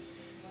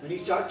 When he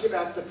talked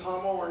about the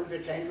pommel worm, the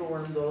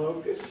cankerworm, the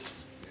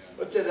locust,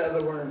 what's that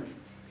other worm?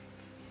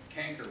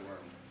 Cankerworm.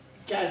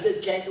 I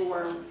said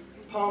cankerworm,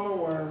 palmer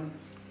worm.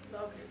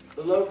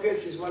 The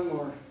locust is one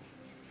more.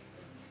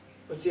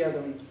 What's the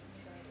other one?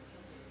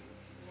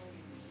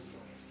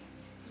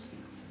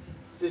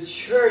 The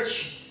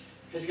church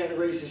has got to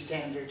raise the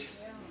standard.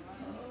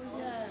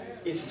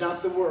 It's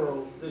not the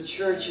world. The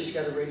church has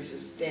got to raise the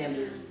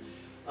standard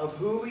of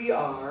who we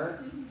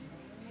are,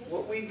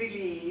 what we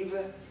believe,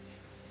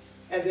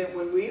 and then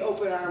when we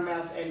open our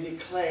mouth and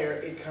declare,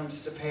 it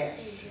comes to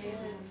pass.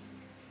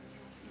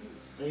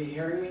 Are you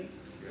hearing me?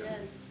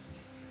 Yes.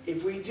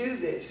 If we do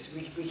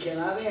this, we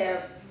cannot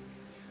have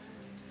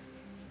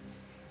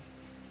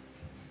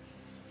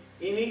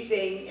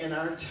anything in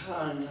our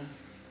tongue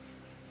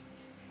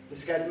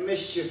that's got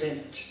mischief in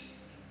it.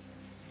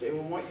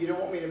 You don't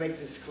want me to make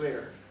this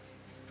clear.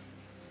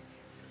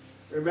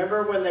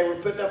 Remember when they were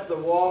putting up the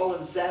wall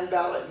and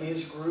Sanballat and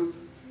his group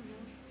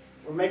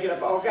were making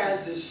up all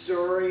kinds of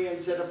story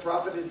and said a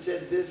prophet had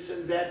said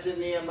this and that to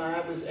Nehemiah.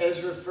 It was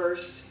Ezra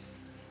first.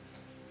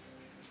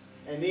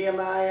 And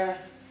Nehemiah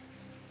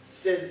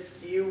said,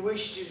 you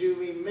wish to do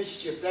me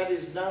mischief. That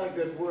is not a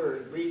good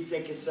word. We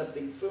think it's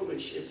something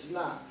foolish. It's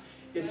not.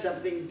 It's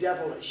something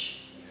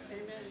devilish.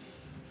 Amen.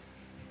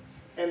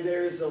 And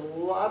there is a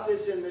lot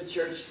that's in the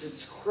church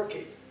that's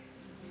crooked.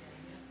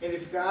 And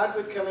if God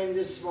would come in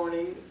this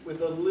morning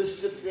with a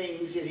list of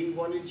things that he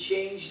wanted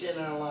changed in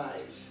our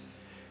lives,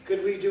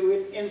 could we do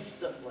it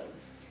instantly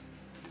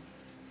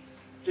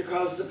to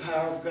cause the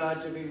power of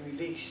God to be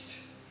released?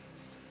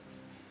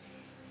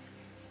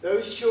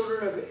 Those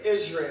children of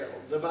Israel,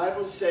 the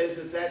Bible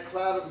says that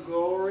cloud of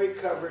glory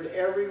covered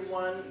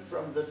everyone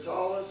from the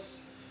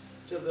tallest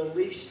to the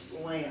least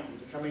lamb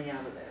coming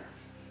out of there.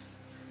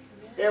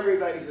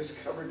 Everybody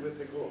was covered with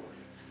the glory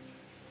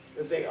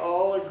because they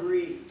all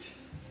agreed.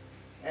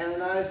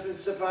 Ananias and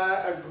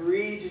Sapphira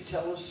agreed to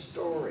tell a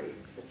story,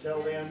 to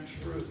tell the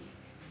untruth.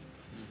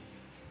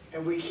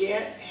 And we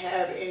can't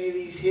have any of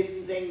these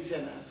hidden things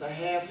in us, a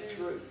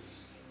half-truth.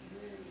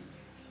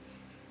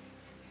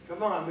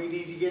 Come on, we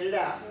need to get it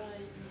out.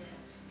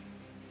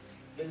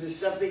 And there's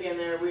something in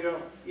there we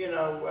don't,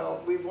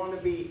 well, we want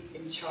to be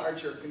in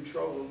charge or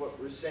control of what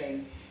we're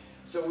saying.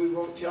 So we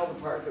won't tell the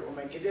part that will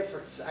make a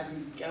difference.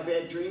 I've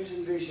had dreams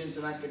and visions,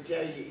 and I could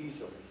tell you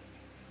easily.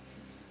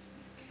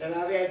 And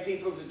I've had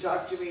people to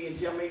talk to me and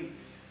tell me,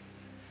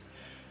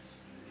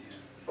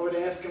 I would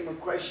ask them a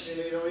question,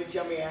 and they'd only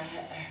tell me a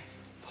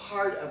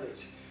part of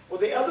it. Well,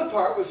 the other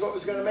part was what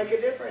was going to make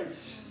a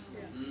difference.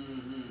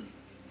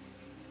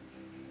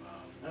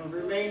 I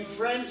remained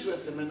friends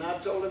with them, and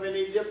not told them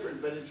any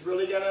different, but it's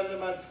really got under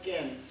my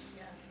skin.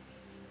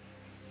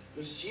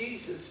 Because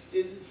Jesus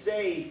didn't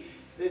say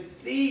that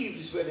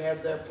thieves would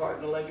have their part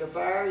in the lake of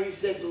fire. He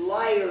said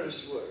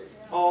liars would.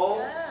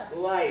 All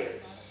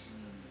liars.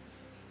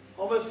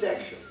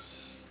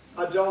 Homosexuals.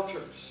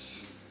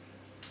 Adulterers.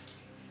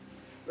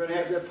 We're going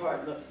to have their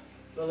part in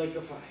the lake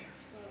of fire.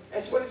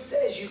 That's what it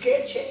says. You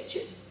can't change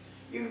it.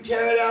 You can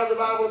tear it out of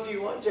the Bible if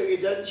you want to.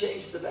 It doesn't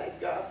change the fact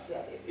God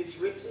said it. It's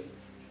written.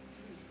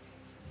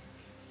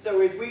 So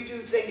if we do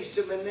things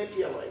to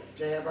manipulate,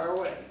 to have our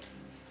way,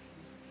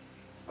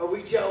 or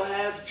we tell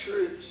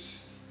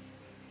half-truths,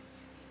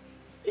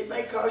 it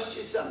may cost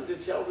you something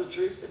to tell the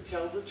truth, but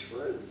tell the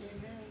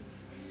truth.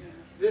 Amen.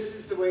 This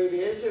is the way it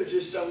is, or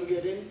just don't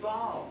get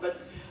involved.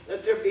 But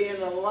let there be an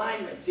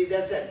alignment. See,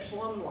 that's that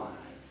plumb line.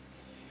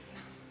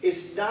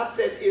 It's not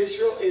that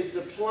Israel is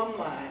the plumb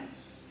line.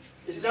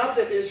 It's not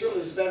that Israel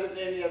is better than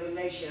any other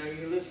nation. Are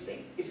you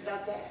listening? It's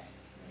not that.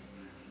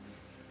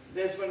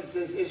 That's when it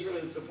says Israel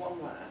is the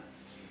plumb line.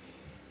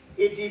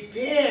 It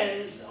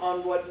depends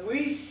on what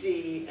we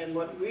see and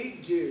what we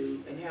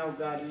do and how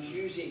God is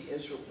using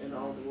Israel in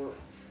all the world.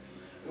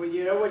 When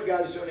you know what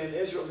God's doing in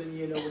Israel, then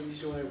you know what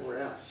He's doing everywhere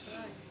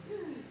else. Yeah.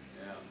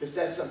 It's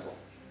that simple.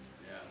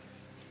 Yeah.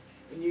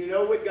 When you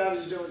know what God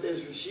is doing with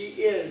Israel,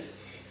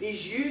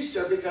 He's used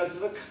her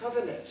because of a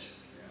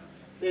covenant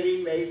that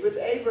He made with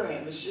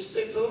Abraham. It's just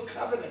a little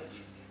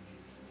covenant.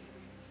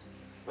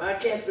 Why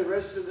can't the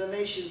rest of the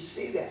nations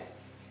see that?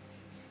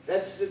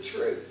 That's the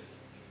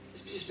truth.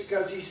 It's just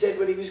because He said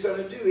what He was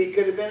going to do. He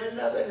could have been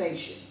another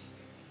nation.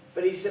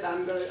 But He said,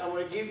 I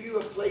want to give you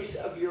a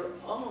place of your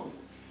own.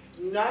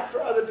 Not for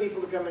other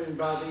people to come in and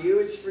bother you.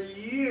 It's for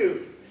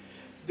you.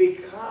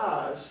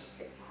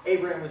 Because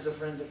Abraham was a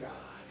friend of God.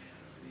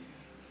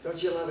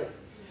 Don't you love it?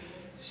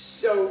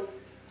 So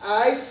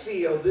I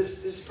feel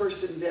this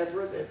person,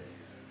 Deborah, that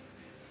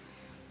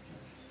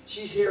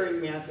she's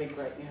hearing me, I think,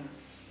 right now.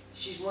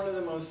 She's one of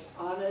the most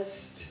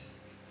honest.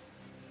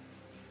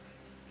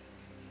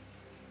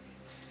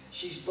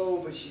 She's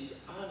bold, but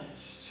she's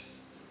honest.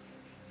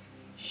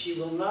 She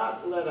will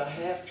not let a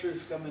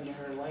half-truth come into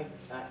her life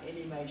by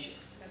any measure.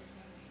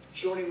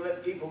 She won't even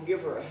let people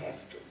give her a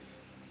half-truth.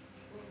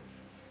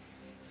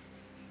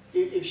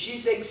 If she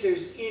thinks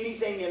there's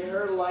anything in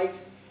her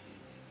life,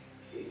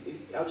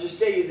 I'll just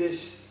tell you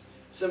this.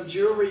 Some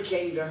jewelry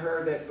came to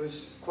her that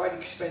was quite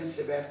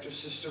expensive after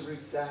Sister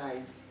Ruth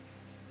died.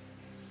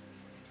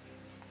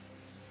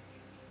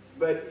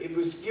 But it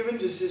was given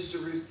to Sister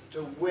Ruth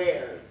to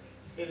wear.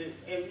 And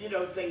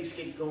things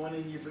get going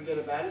and you forget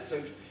about it.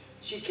 So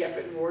she kept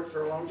it and wore it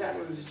for a long time.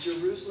 It was a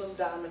Jerusalem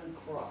diamond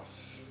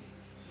cross.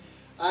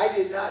 I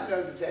did not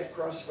know that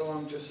cross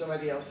belonged to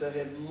somebody else that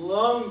had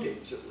loaned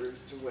it to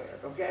Ruth to wear.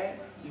 Okay?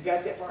 You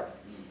got that part?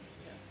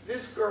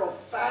 This girl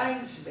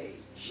finds me.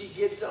 She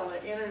gets on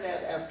the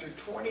internet after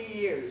 20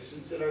 years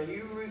and said, "Are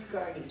you Ruth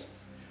Carneal?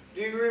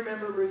 Do you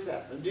remember Ruth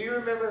Epplin? Do you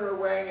remember her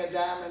wearing a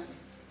diamond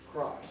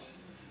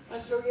cross?" I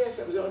said, "Oh yes,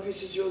 that was the only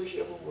piece of jewelry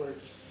she ever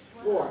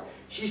wore."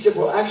 She said,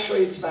 "Well,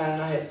 actually it's mine,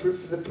 and I had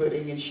proof of the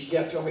pudding," and she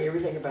told me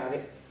everything about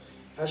it.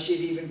 How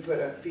she'd even put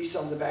a piece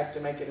on the back to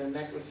make it a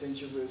necklace in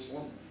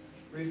Jerusalem.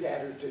 Ruth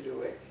had her to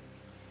do it.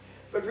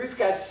 But Ruth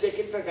got sick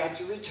and forgot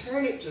to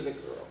return it to the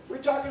girl.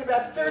 We're talking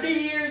about 30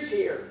 years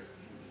here.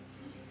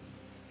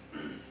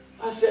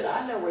 I said,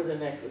 "I know where the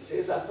necklace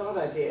is. I thought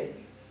I did."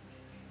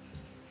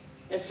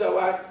 And so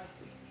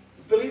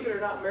believe it or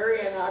not, Mary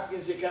Ann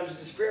Hopkins, that comes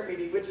to the prayer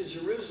meeting, went to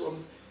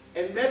Jerusalem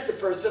and met the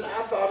person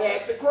I thought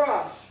had the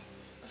cross.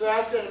 So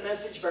I sent a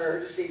message for her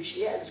to see if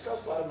she had it. It's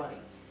cost a lot of money.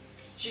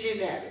 She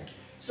didn't have it.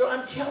 So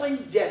I'm telling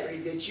Debbie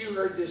that you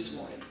heard this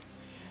morning.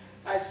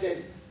 I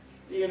said,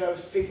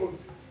 people,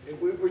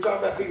 we're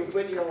talking about people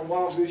putting you on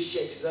wild goose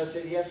chasers. I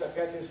said, yes, I've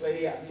got this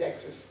lady out in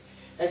Texas.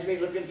 Has me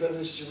looking for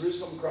this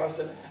Jerusalem cross,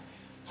 and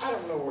I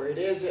don't know where it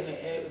is, and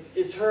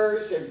it's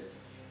hers. And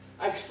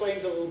I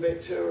explained a little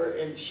bit to her,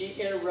 and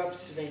she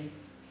interrupts me.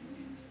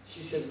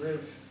 She said,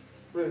 Ruth,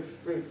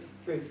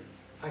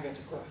 I got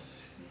the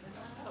cross.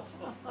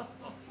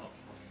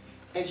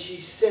 And she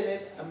sent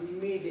it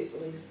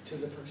immediately to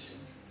the person.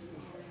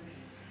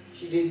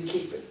 She didn't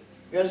keep it.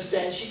 You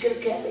understand? She could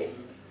have kept it.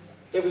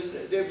 There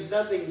was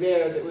nothing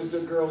there that was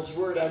the girl's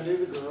word. I knew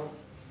the girl.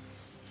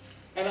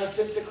 And I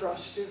sent the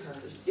cross to her.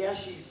 Yeah,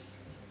 she's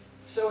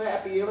so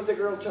happy. You know what the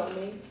girl told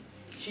me?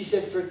 She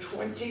said, "For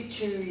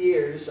 22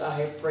 years, I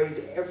have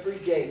prayed every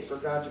day for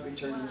God to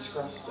return this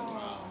cross to me."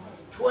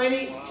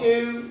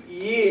 22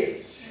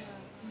 years.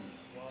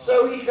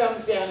 So he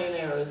comes down in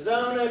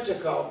Arizona to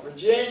call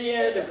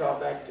Virginia, to call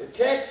back to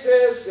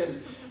Texas,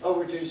 and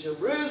over to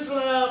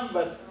Jerusalem,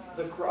 but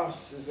the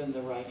cross is in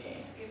the right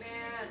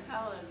hands.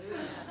 Hallelujah.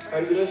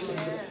 Are you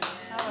listening to me?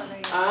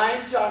 Hallelujah.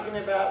 I'm talking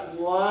about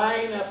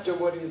line up to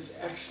what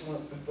is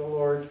excellent with the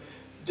Lord.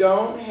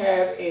 Don't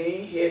have any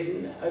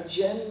hidden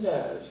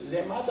agendas.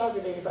 Am I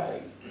talking to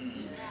anybody?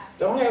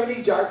 Don't have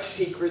any dark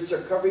secrets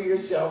or cover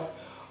yourself,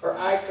 or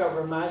I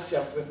cover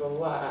myself with a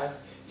lie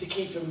to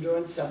keep from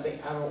doing something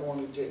I don't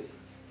want to do.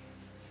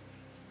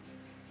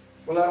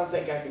 Well, I don't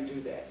think I can do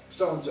that.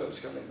 So-and-so's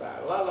coming by.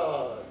 La,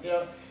 la, la. You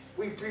know,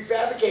 we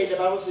prefabricate. The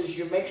Bible says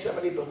you make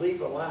somebody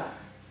believe a lie.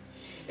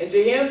 And to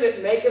him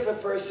that maketh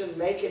a person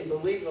make and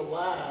believe a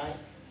lie,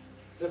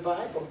 the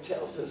Bible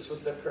tells us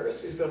what the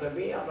curse is going to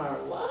be on our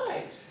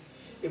lives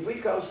if we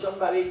cause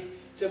somebody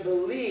to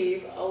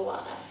believe a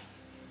lie.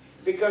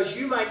 Because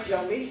you might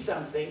tell me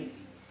something,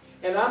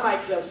 and I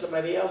might tell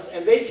somebody else,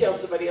 and they tell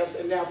somebody else,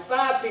 and now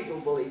 5 people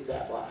believe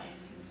that lie.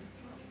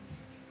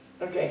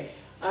 Okay,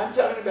 I'm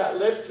talking about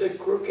let the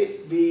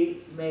crooked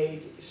be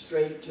made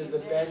straight to the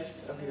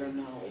best of your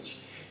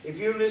knowledge. If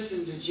you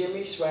listen to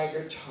Jimmy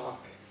Swaggart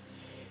talk,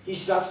 he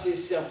stops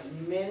himself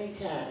many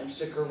times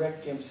to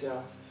correct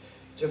himself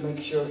to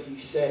make sure he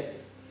said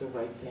the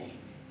right thing.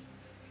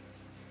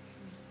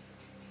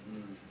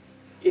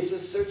 It's a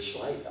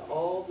searchlight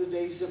all the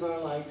days of our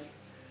life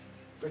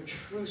for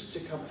truth to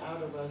come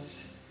out of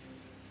us.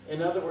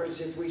 In other words,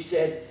 if we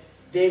said,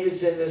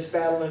 David's in this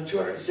battle and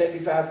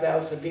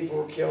 275,000 people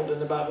were killed, and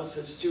the Bible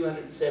says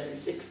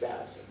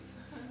 276,000.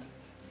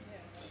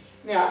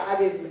 Now, I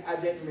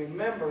didn't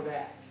remember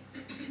that,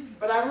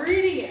 but I'm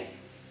reading it,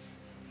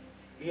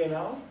 you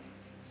know,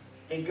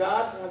 and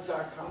God wants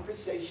our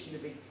conversation to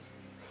be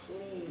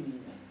clean.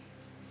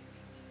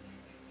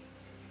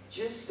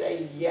 Just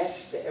say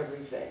yes to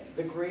everything.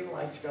 The green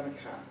light's going to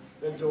come.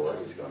 The door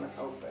is going to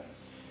open.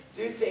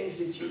 Do things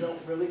that you don't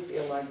really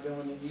feel like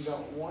doing and you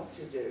don't want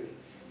to do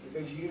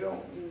because you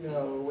don't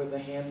know where the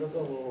hand of the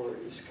Lord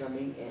is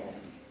coming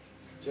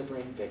in to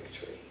bring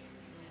victory.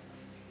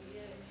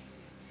 Yes.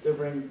 To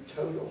bring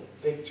total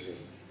victory.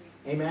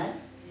 Amen?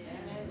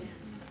 Amen.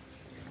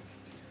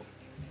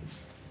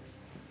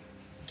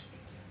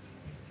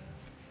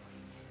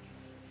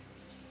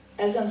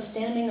 As I'm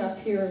standing up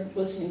here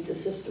listening to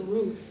Sister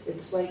Ruth,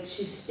 it's like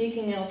she's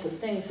speaking out the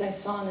things I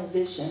saw in a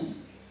vision.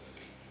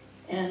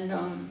 And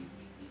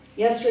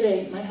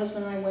yesterday, my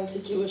husband and I went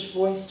to Jewish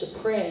Voice to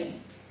pray,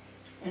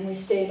 and we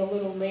stayed a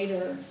little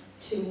later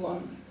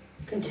to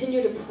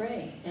continue to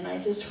pray. And I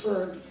just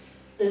heard,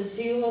 the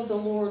zeal of the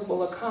Lord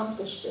will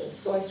accomplish this.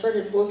 So I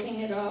started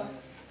looking it up,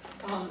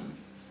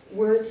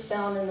 where it's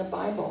found in the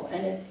Bible.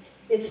 And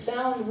it's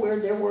found where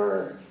there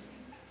were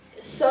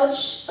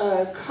such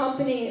a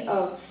company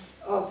of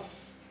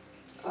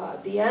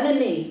the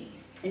enemy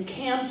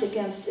encamped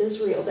against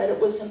Israel that it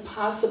was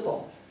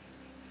impossible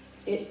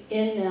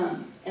in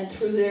them and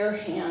through their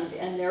hand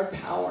and their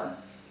power.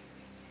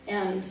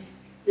 And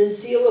the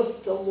zeal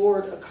of the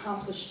Lord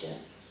accomplished it.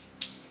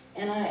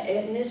 And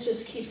this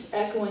just keeps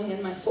echoing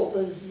in my soul.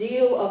 The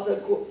zeal of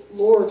the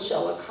Lord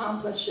shall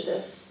accomplish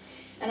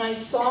this. And I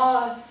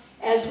saw,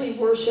 as we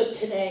worship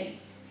today,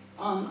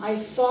 I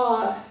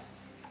saw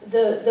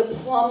the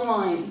plumb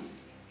line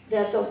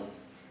that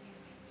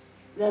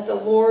the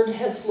Lord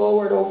has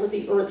lowered over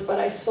the earth, but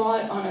I saw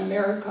it on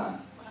America.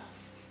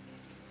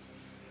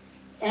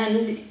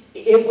 And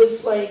it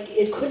was like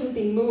it couldn't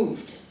be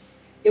moved.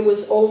 It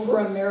was over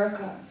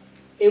America.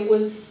 It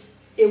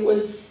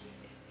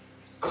was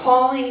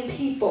calling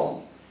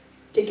people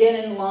to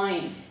get in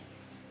line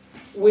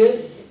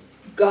with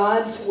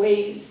God's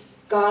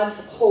ways,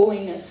 God's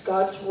holiness,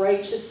 God's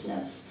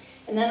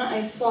righteousness. And then I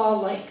saw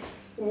like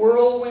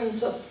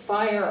whirlwinds of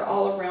fire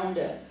all around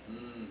it.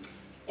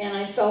 And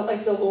I felt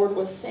like the Lord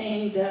was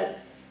saying that,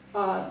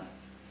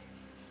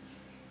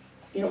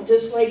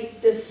 just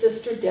like this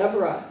Sister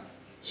Deborah,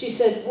 she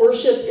said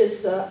worship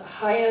is the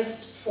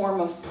highest form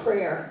of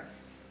prayer.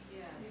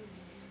 Yes.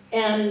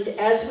 And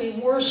as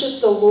we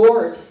worship the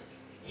Lord,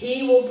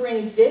 He will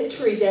bring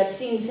victory that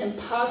seems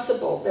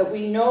impossible, that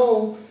we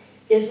know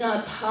is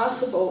not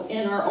possible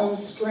in our own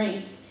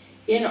strength,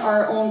 in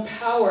our own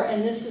power.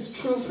 And this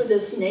is true for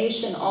this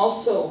nation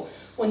also.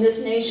 When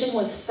this nation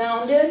was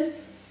founded,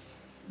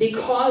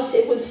 because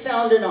it was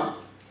founded on,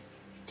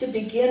 to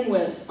begin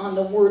with, on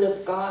the Word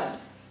of God,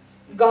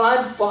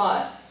 God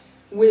fought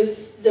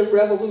with the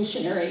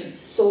revolutionary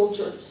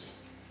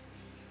soldiers.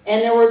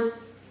 And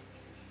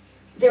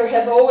there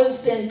have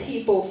always been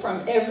people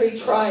from every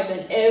tribe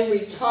and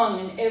every tongue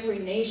and every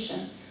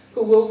nation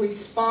who will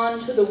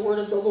respond to the word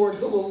of the Lord,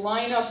 who will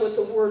line up with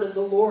the word of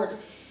the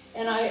Lord.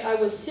 And I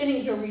was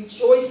sitting here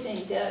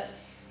rejoicing that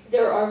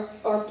there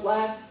are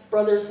black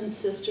brothers and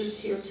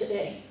sisters here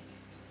today.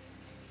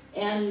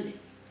 And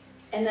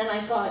then I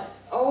thought,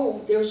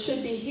 oh, there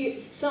should be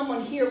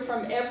someone here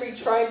from every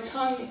tribe,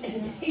 tongue,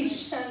 and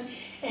nation.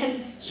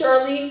 And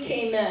Charlene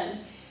came in.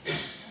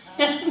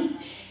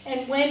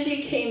 And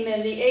Wendy came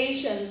in, the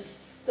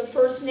Asians, the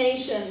First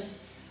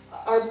Nations,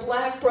 our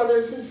black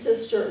brothers and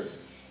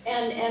sisters.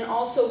 And I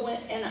also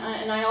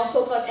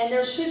thought, and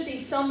there should be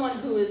someone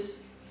who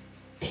is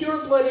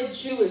pure-blooded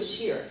Jewish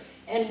here.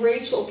 And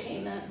Rachel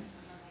came in.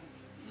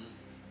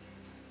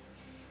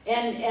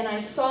 And I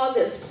saw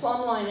this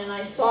plumb line, and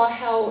I saw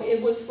how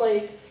it was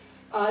like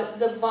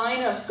the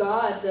vine of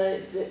God,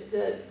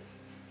 the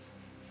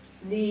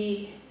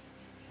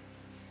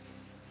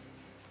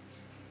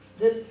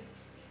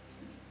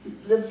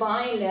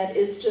vine that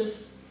is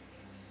just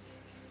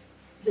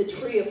the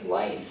tree of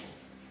life.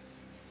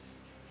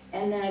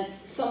 And that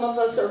some of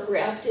us are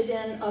grafted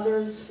in,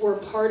 others were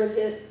part of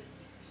it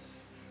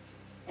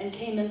and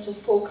came into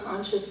full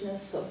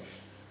consciousness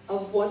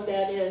of what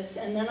that is.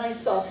 And then I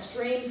saw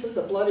streams of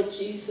the blood of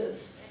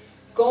Jesus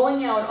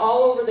going out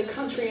all over the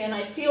country. And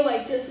I feel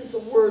like this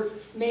is a word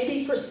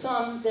maybe for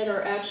some that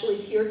are actually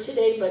here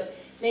today, but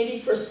maybe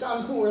for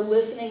some who are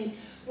listening,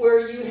 where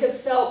you have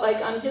felt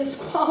like, I'm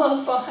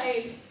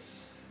disqualified.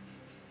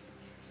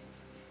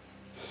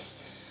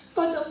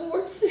 But the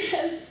Lord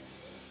says,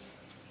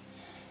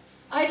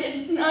 I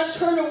did not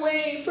turn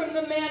away from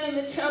the man in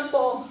the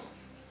temple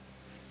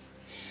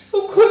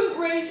who couldn't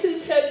raise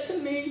his head to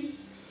me,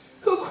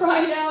 who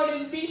cried out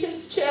and beat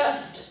his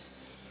chest.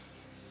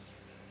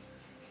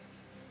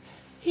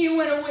 He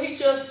went away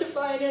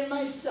justified in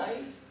my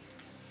sight.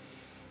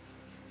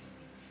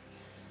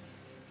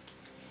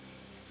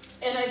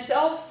 And I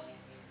felt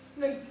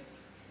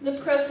the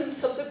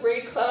presence of the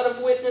great cloud of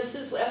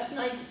witnesses. Last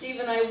night, Steve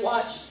and I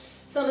watched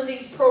some of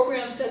these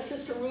programs that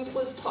Sister Ruth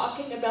was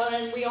talking about,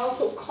 and we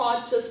also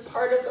caught just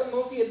part of a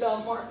movie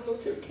about Martin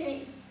Luther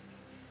King.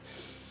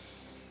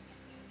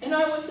 And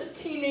I was a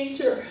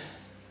teenager,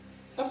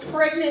 a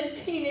pregnant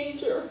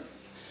teenager,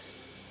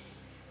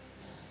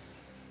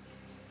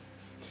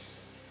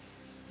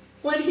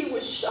 when he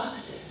was shot,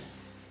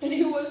 and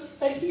he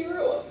was a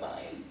hero of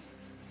mine.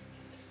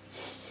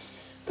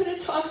 But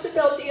it talks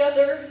about the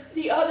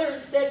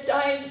others that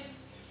died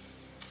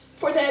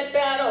for that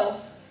battle,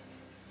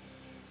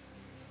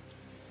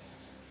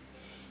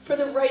 for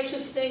the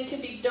righteous thing to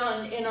be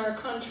done in our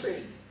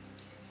country.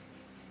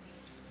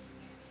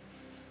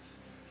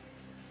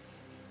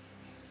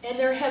 And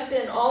there have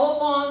been all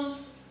along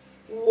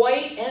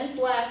white and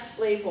black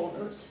slave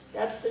owners.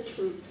 That's the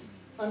truth,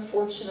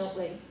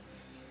 unfortunately.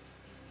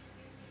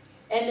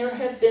 And there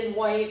have been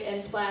white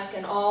and black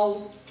and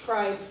all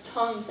tribes,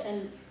 tongues,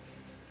 and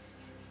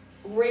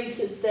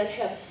races that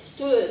have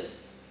stood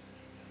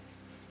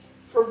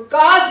for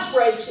God's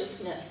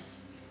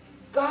righteousness.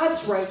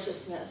 God's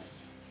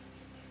righteousness.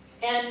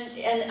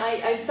 And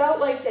I felt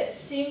like that,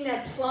 seeing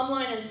that plumb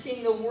line and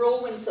seeing the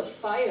whirlwinds of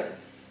fire.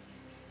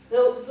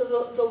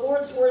 The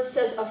Lord's word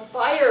says a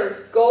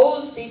fire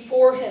goes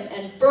before him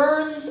and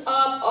burns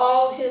up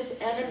all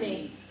his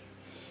enemies.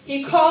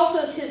 He calls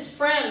us his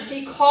friends.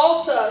 He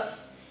calls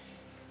us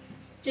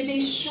to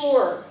be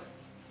sure.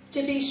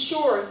 To be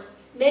sure.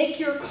 Make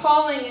your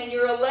calling and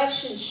your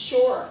election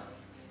sure.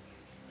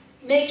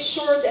 Make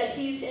sure that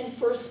he's in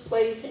first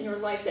place in your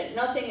life, that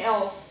nothing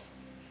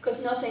else,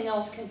 because nothing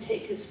else can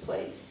take his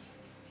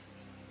place.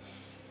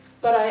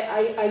 But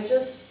I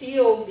just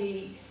feel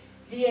the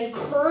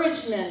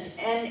encouragement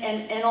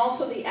and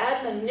also the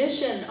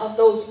admonition of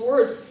those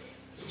words.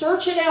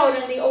 Search it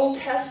out in the Old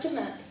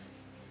Testament.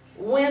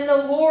 When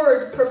the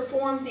Lord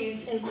performed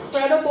these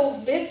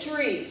incredible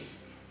victories,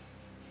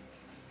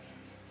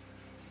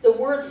 the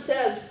word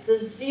says, the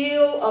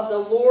zeal of the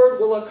Lord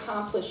will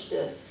accomplish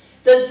this.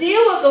 The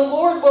zeal of the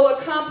Lord will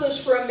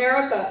accomplish for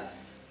America,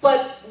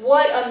 but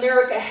what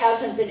America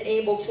hasn't been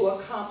able to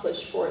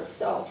accomplish for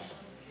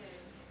itself.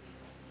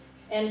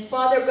 And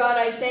Father God,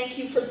 I thank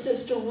you for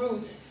Sister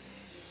Ruth,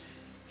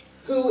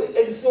 who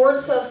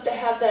exhorts us to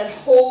have that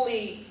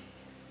holy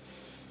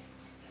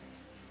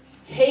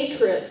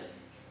hatred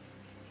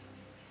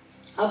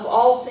of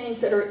all things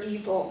that are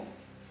evil,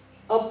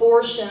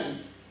 abortion,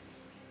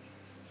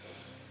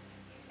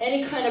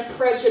 any kind of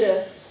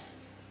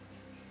prejudice.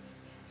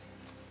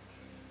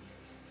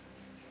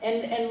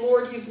 And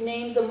Lord, you've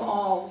named them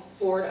all,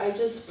 Lord. I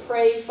just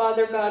pray,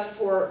 Father God,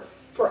 for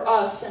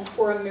us and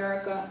for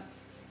America,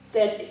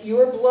 that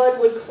your blood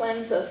would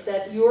cleanse us,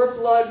 that your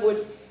blood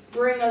would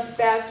bring us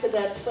back to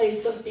that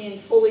place of being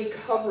fully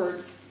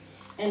covered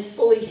and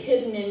fully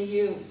hidden in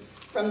you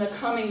from the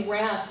coming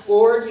wrath.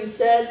 Lord, you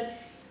said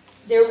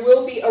there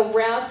will be a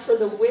wrath for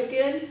the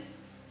wicked,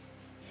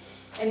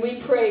 and we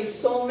pray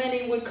so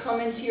many would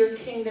come into your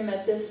kingdom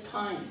at this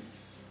time,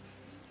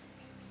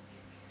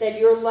 that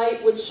your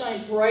light would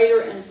shine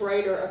brighter and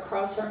brighter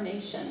across our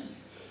nation.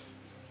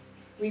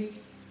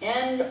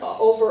 And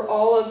over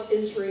all of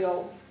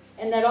Israel,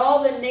 and that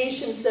all the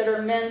nations that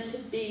are meant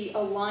to be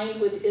aligned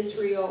with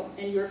Israel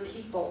and your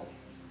people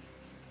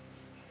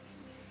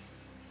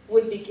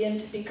would begin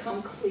to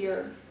become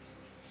clear.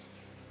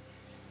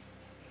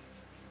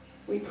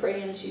 We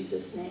pray in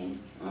Jesus' name.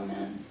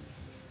 Amen.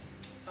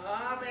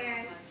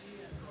 Amen.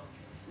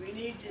 We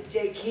need to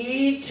take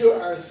heed to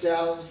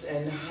ourselves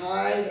and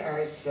hide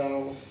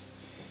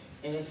ourselves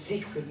in a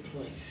secret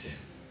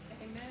place.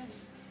 Amen.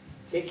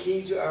 Take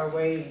heed to our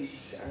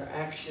ways, our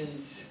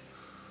actions,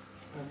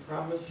 our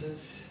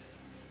promises.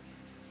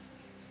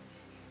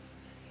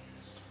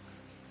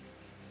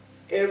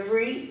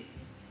 Every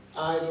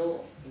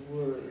idle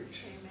word.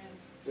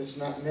 It's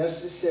not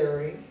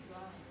necessary.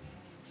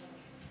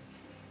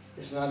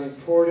 It's not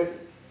important.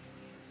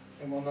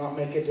 And will not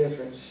make a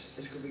difference.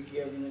 It's going to be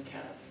given an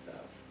account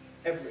of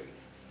every.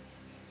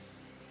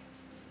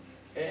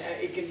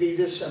 It can be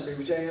this something.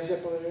 Would you tell you how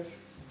simple it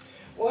is?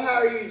 Well, how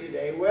are you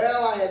today?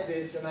 Well, I had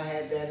this and I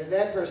had that, and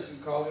that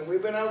person called and we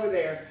went over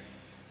there.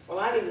 Well,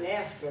 I didn't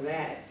ask for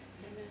that.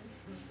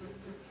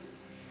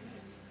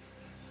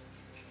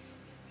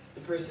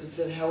 The person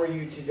said, how are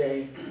you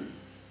today?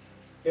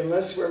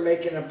 Unless we're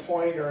making a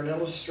point or an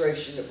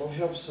illustration that will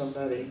help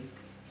somebody.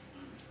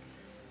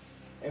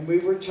 And we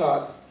were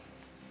taught,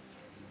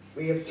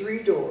 we have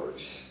 3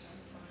 doors.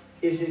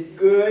 Is it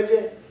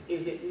good?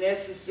 Is it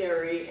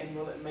necessary? And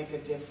will it make a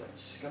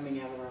difference coming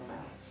out of our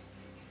mouths?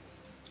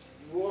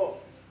 Whoa.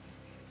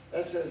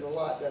 That says a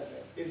lot, doesn't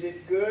it? Is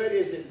it good?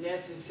 Is it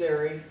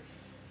necessary?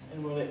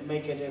 And will it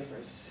make a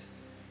difference?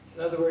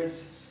 In other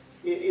words,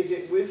 is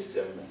it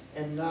wisdom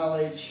and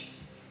knowledge?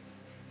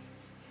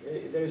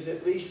 There's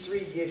at least 3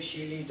 gifts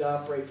you need to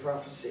operate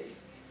prophecy.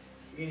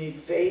 You need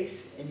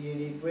faith, and you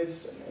need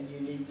wisdom, and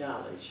you need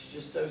knowledge.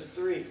 Just those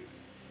 3.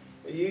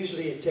 But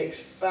usually it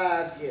takes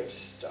 5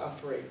 gifts to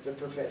operate the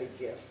prophetic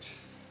gift.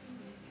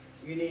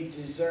 You need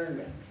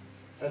discernment.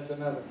 That's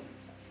another one.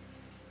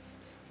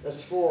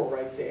 That's 4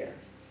 right there.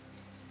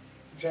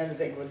 I'm trying to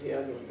think what the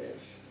other one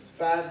is.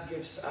 5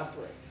 gifts to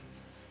operate.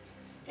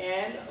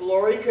 And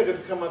Lori could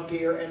have come up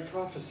here and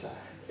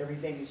prophesied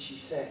everything that she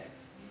said.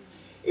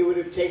 It would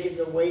have taken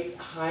the weight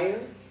higher.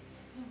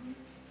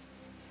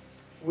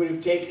 Would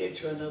have taken it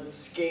to another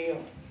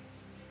scale.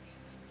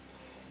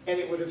 And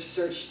it would have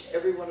searched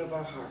every one of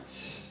our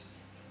hearts.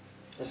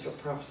 That's what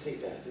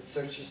prophecy does. It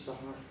searches the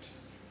heart.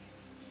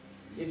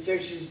 It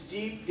searches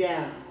deep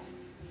down.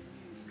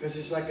 Because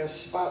it's like a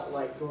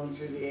spotlight going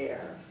through the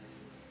air.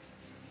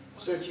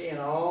 Searching in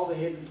all the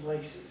hidden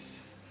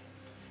places.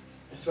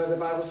 That's why the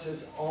Bible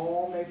says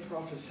all may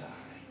prophesy.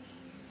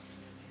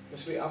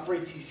 Because we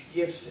operate these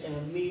gifts in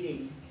a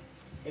meeting.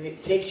 And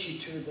it takes you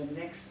to the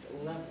next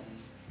level.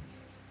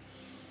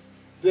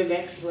 The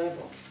next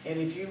level. And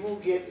if you will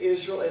get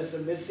Israel as the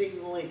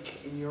missing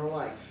link in your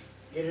life,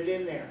 get it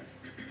in there.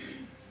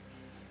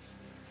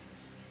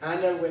 I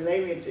know when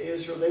they went to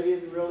Israel, they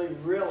didn't really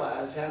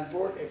realize how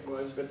important it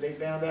was, but they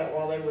found out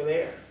while they were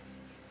there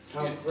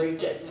how great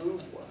that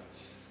move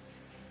was.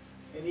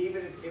 And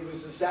even if it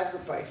was a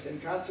sacrifice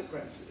and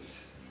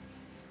consequences.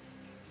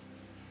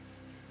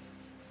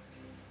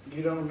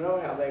 You don't know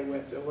how they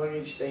went, the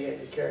luggage they had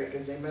to carry,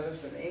 because they met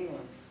us in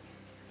England.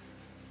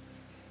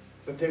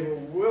 But they were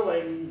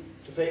willing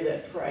to pay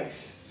that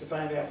price to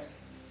find out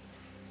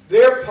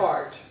their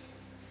part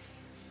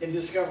in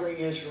discovering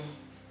Israel,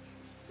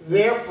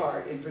 their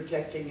part in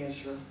protecting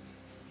Israel.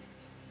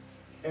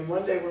 And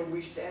one day when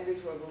we stand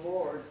before the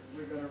Lord,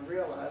 we're going to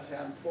realize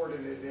how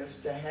important it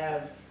is to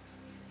have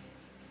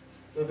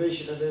the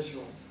vision of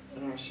Israel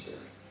in our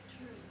spirit.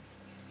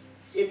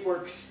 It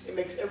works. It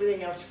makes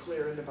everything else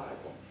clear in the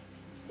Bible.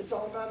 It's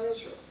all about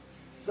Israel.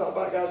 It's all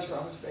about God's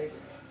promise to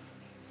Abraham.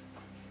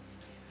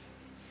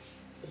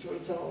 That's what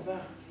it's all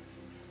about.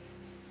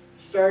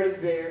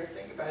 Started there.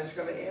 Think about it. It's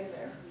going to end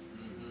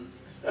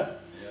there.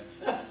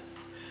 Yeah.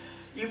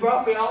 You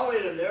brought me all the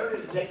way to there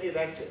to take me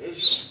back to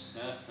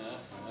Israel.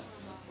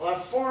 Well, I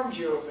formed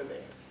you over there.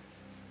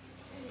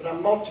 But I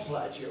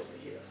multiplied you over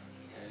here.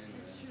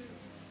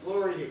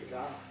 Glory to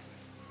God.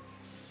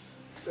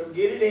 So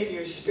get it in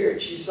your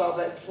spirit. She saw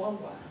that plumb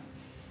line.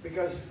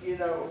 Because, you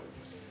know,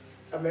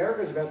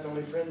 America's about the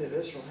only friend that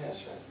Israel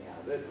has right now.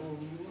 That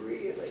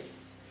really,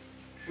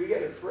 we got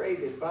to pray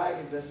that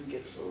Biden doesn't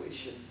get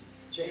foolish and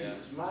change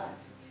his mind.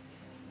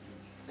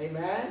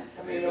 Amen?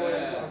 I mean, you know what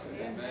I'm talking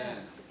about. Amen.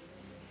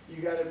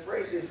 You got to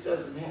pray this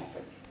doesn't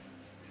happen.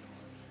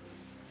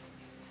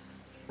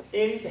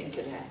 Anything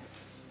can happen.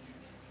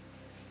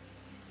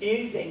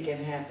 Anything can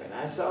happen.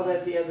 I saw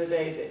that the other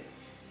day,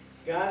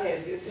 that God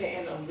has his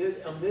hand on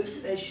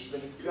this nation,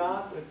 but if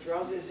God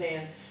withdraws his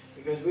hand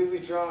because we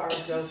withdraw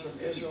ourselves from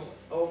Israel,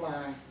 oh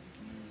my,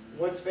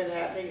 what's been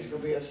happening is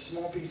going to be a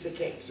small piece of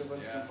cake to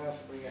what's going to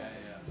possibly happen.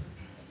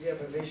 You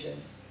have a vision.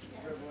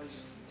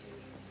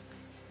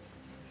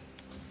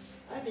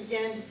 I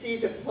began to see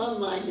the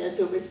plumb line as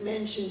it was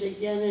mentioned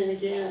again and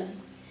again.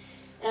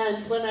 And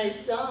what I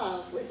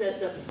saw was as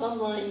the plumb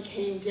line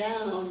came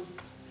down,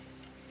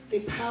 the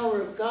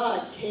power of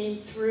God came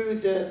through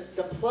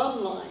the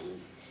plumb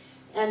line.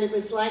 And it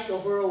was like a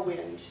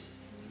whirlwind.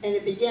 And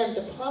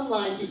the plumb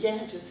line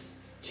began to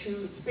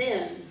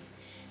spin.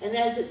 And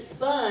as it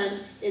spun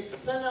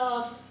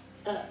off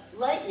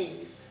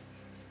lightnings.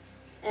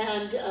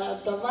 And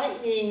the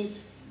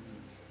lightnings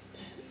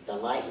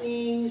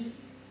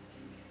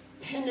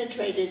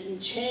penetrated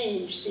and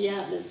changed the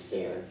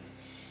atmosphere.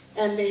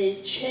 And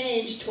they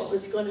changed what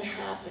was going to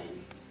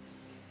happen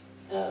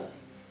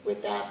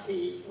without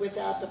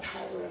the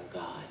power of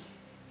God.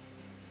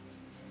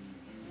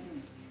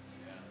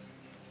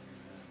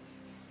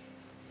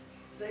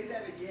 Say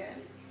that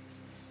again.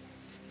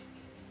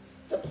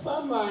 The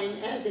plumb line,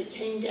 as it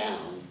came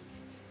down,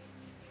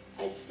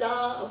 I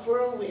saw a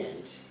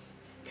whirlwind,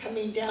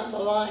 coming down the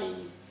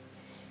line.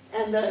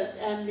 And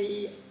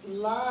the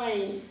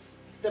line,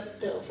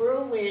 the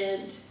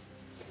whirlwind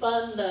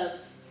spun the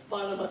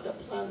bottom of the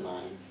plumb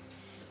line.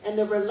 And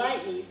there were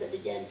lightnings that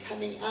began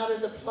coming out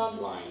of the plumb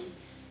line,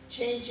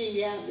 changing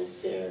the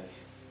atmosphere,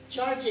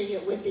 charging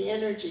it with the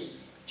energy,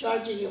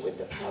 charging it with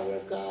the power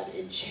of God,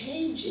 and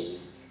changing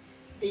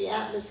the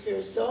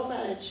atmosphere so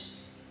much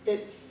that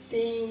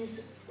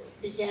things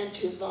began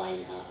to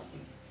line up.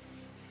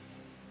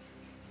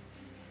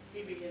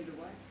 He began to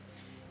what?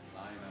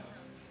 Line up.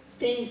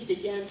 Things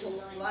began to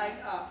line up. Line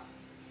up.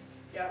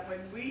 Yeah, when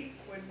we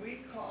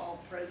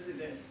call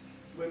President,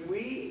 when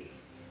we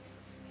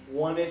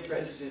wanted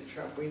President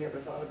Trump, we never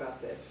thought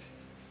about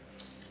this.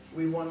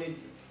 We wanted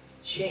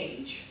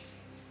change.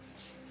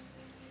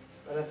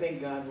 But I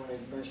think God wanted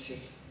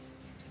mercy.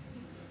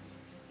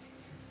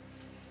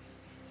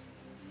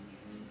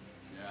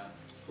 Yeah.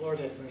 Lord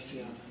have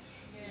mercy on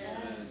us.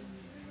 Yes.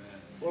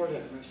 Amen. Lord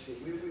have mercy.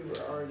 We were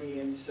already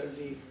in so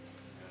deep.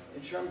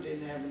 And Trump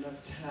didn't have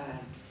enough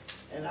time.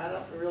 And I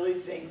don't really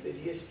think that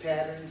his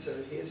patterns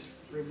or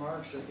his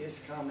remarks or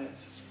his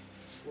comments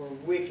were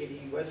wicked.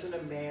 He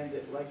wasn't a man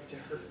that liked to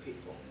hurt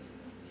people.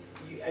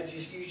 You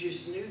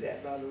just knew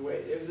that, by the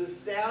way. There's a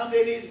sound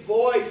in his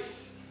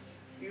voice.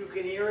 You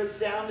can hear a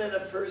sound in a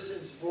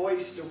person's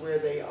voice to where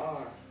they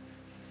are.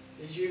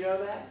 Did you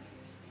know that?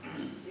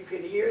 You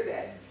can hear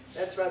that.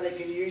 That's why they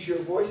can use your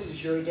voice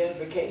as your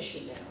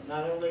identification now.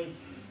 Not only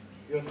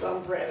your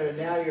thumbprint or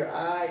now your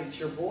eye, it's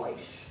your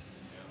voice.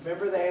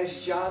 Remember they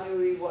asked John who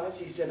he was?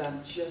 He said,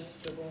 I'm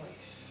just a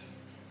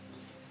voice.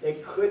 They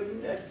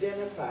couldn't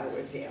identify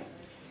with him.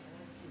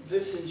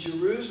 Listen,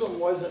 Jerusalem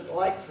wasn't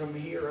like from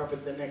here up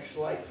at the next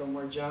light from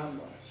where John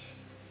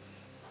was.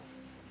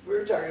 We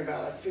were talking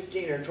about like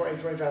 15 or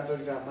 20, 25,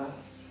 35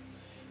 miles.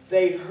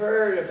 They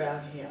heard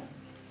about him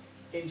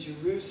in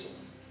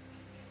Jerusalem.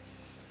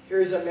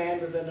 Here's a man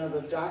with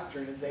another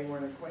doctrine that they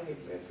weren't acquainted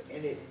with,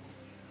 and it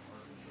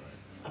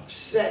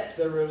upset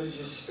the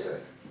religious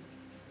spirit.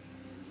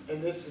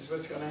 And this is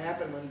what's going to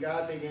happen when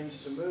God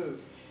begins to move.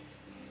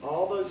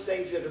 All those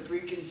things that are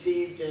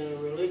preconceived and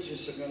are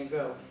religious are going to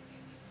go.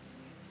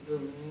 The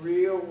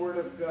real Word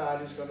of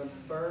God is going to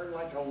burn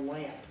like a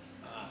lamp.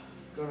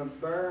 Going to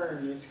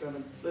burn. It's going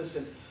to,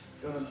 listen,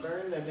 going to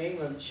burn the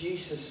name of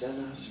Jesus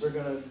in us. We're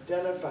going to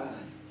identify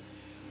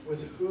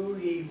with who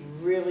He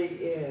really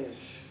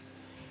is.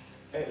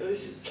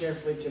 Listen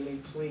carefully to me,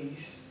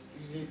 please.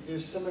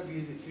 There's some of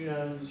you that do not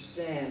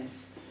understand.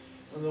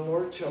 When the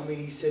Lord told me,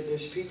 He said,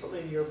 there's people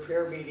in your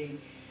prayer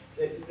meeting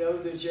that know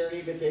the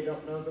journey, but they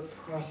don't know the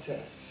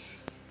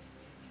process.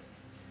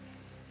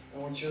 I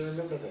want you to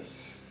remember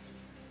this.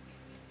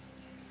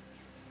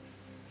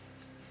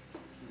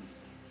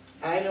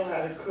 I know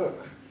how to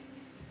cook.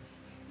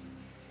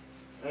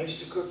 I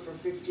used to cook for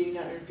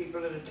 1,500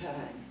 people at a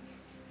time.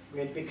 We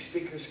had big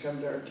speakers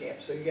come to our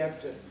camp, so you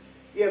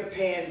have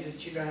pans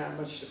that you know how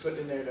much to put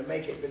in there to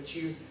make it, but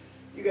you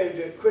got to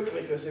do it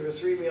quickly because there were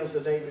 3 meals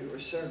a day we were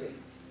serving.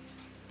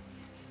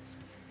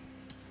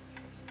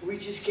 We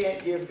just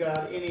can't give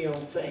God any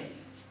old thing.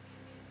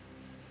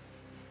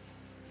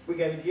 We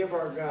got to give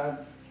our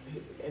God,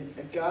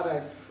 and God,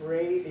 I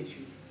pray that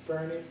you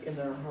burn it in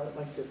their heart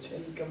like the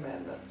 10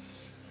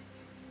 Commandments.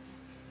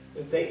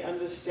 That they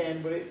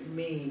understand what it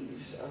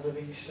means, a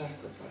living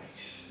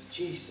sacrifice.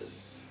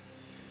 Jesus.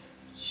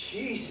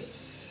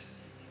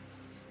 Jesus.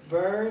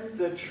 Burn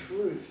the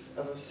truth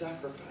of a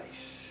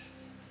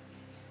sacrifice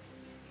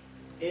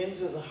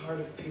into the heart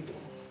of people.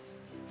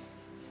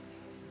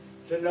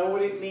 To know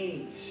what it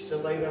means to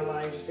lay their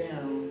lives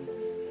down.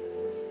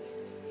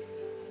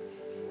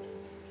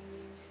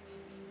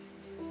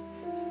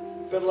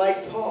 But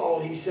like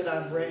Paul, he said,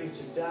 I'm ready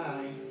to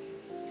die.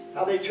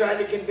 How they tried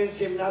to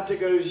convince him not to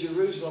go to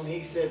Jerusalem,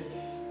 he said,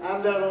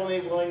 I'm not only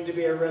willing to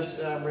be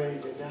arrested, I'm ready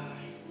to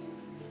die.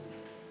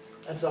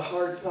 That's a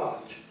hard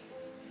thought.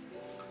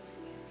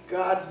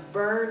 God,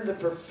 burn the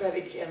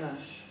prophetic in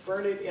us.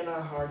 Burn it in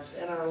our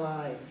hearts, in our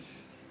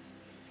lives.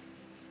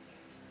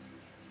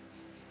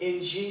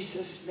 In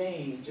Jesus'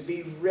 name, to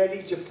be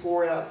ready to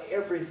pour out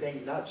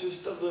everything, not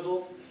just a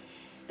little,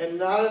 and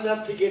not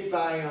enough to get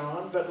by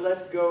on, but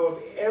let go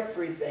of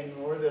everything,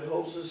 Lord, that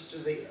holds us to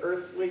the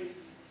earthly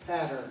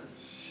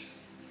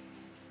patterns.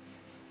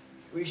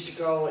 We used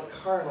to call it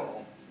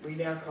carnal. We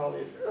now call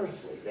it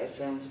earthly. That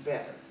sounds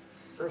better.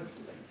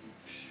 Earthly.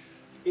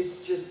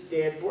 It's just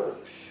dead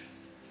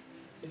works.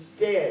 It's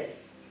dead.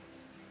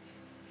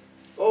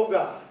 Oh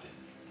God,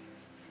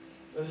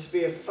 let us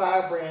be a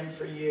firebrand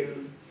for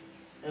you.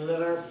 And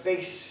let our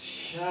face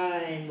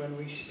shine when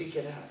we speak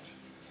it out.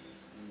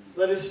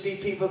 Let us be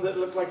people that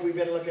look like we've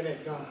been looking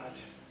at God.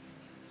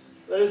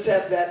 Let us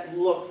have that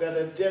look, that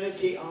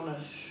identity on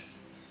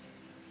us.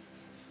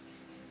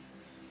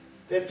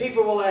 That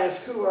people will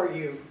ask, who are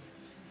you?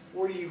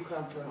 Where do you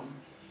come from?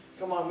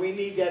 Come on, we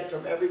need that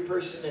from every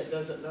person that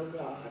doesn't know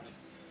God.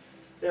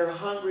 They're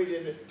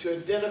hungry to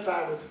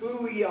identify with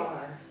who we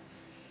are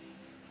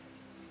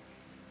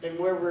and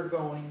where we're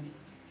going.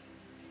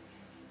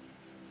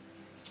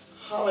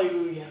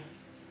 Hallelujah.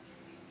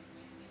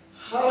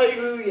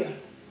 Hallelujah.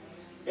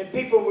 And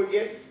people will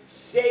get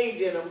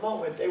saved in a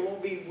moment. They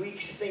won't be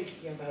weeks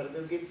thinking about it.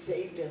 They'll get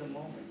saved in a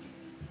moment.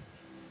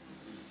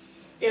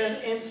 In an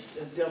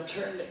instant, they'll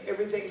turn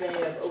everything they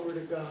have over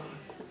to God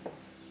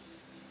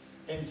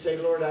and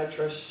say, Lord, I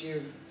trust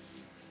you.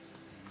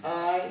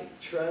 I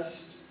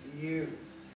trust you.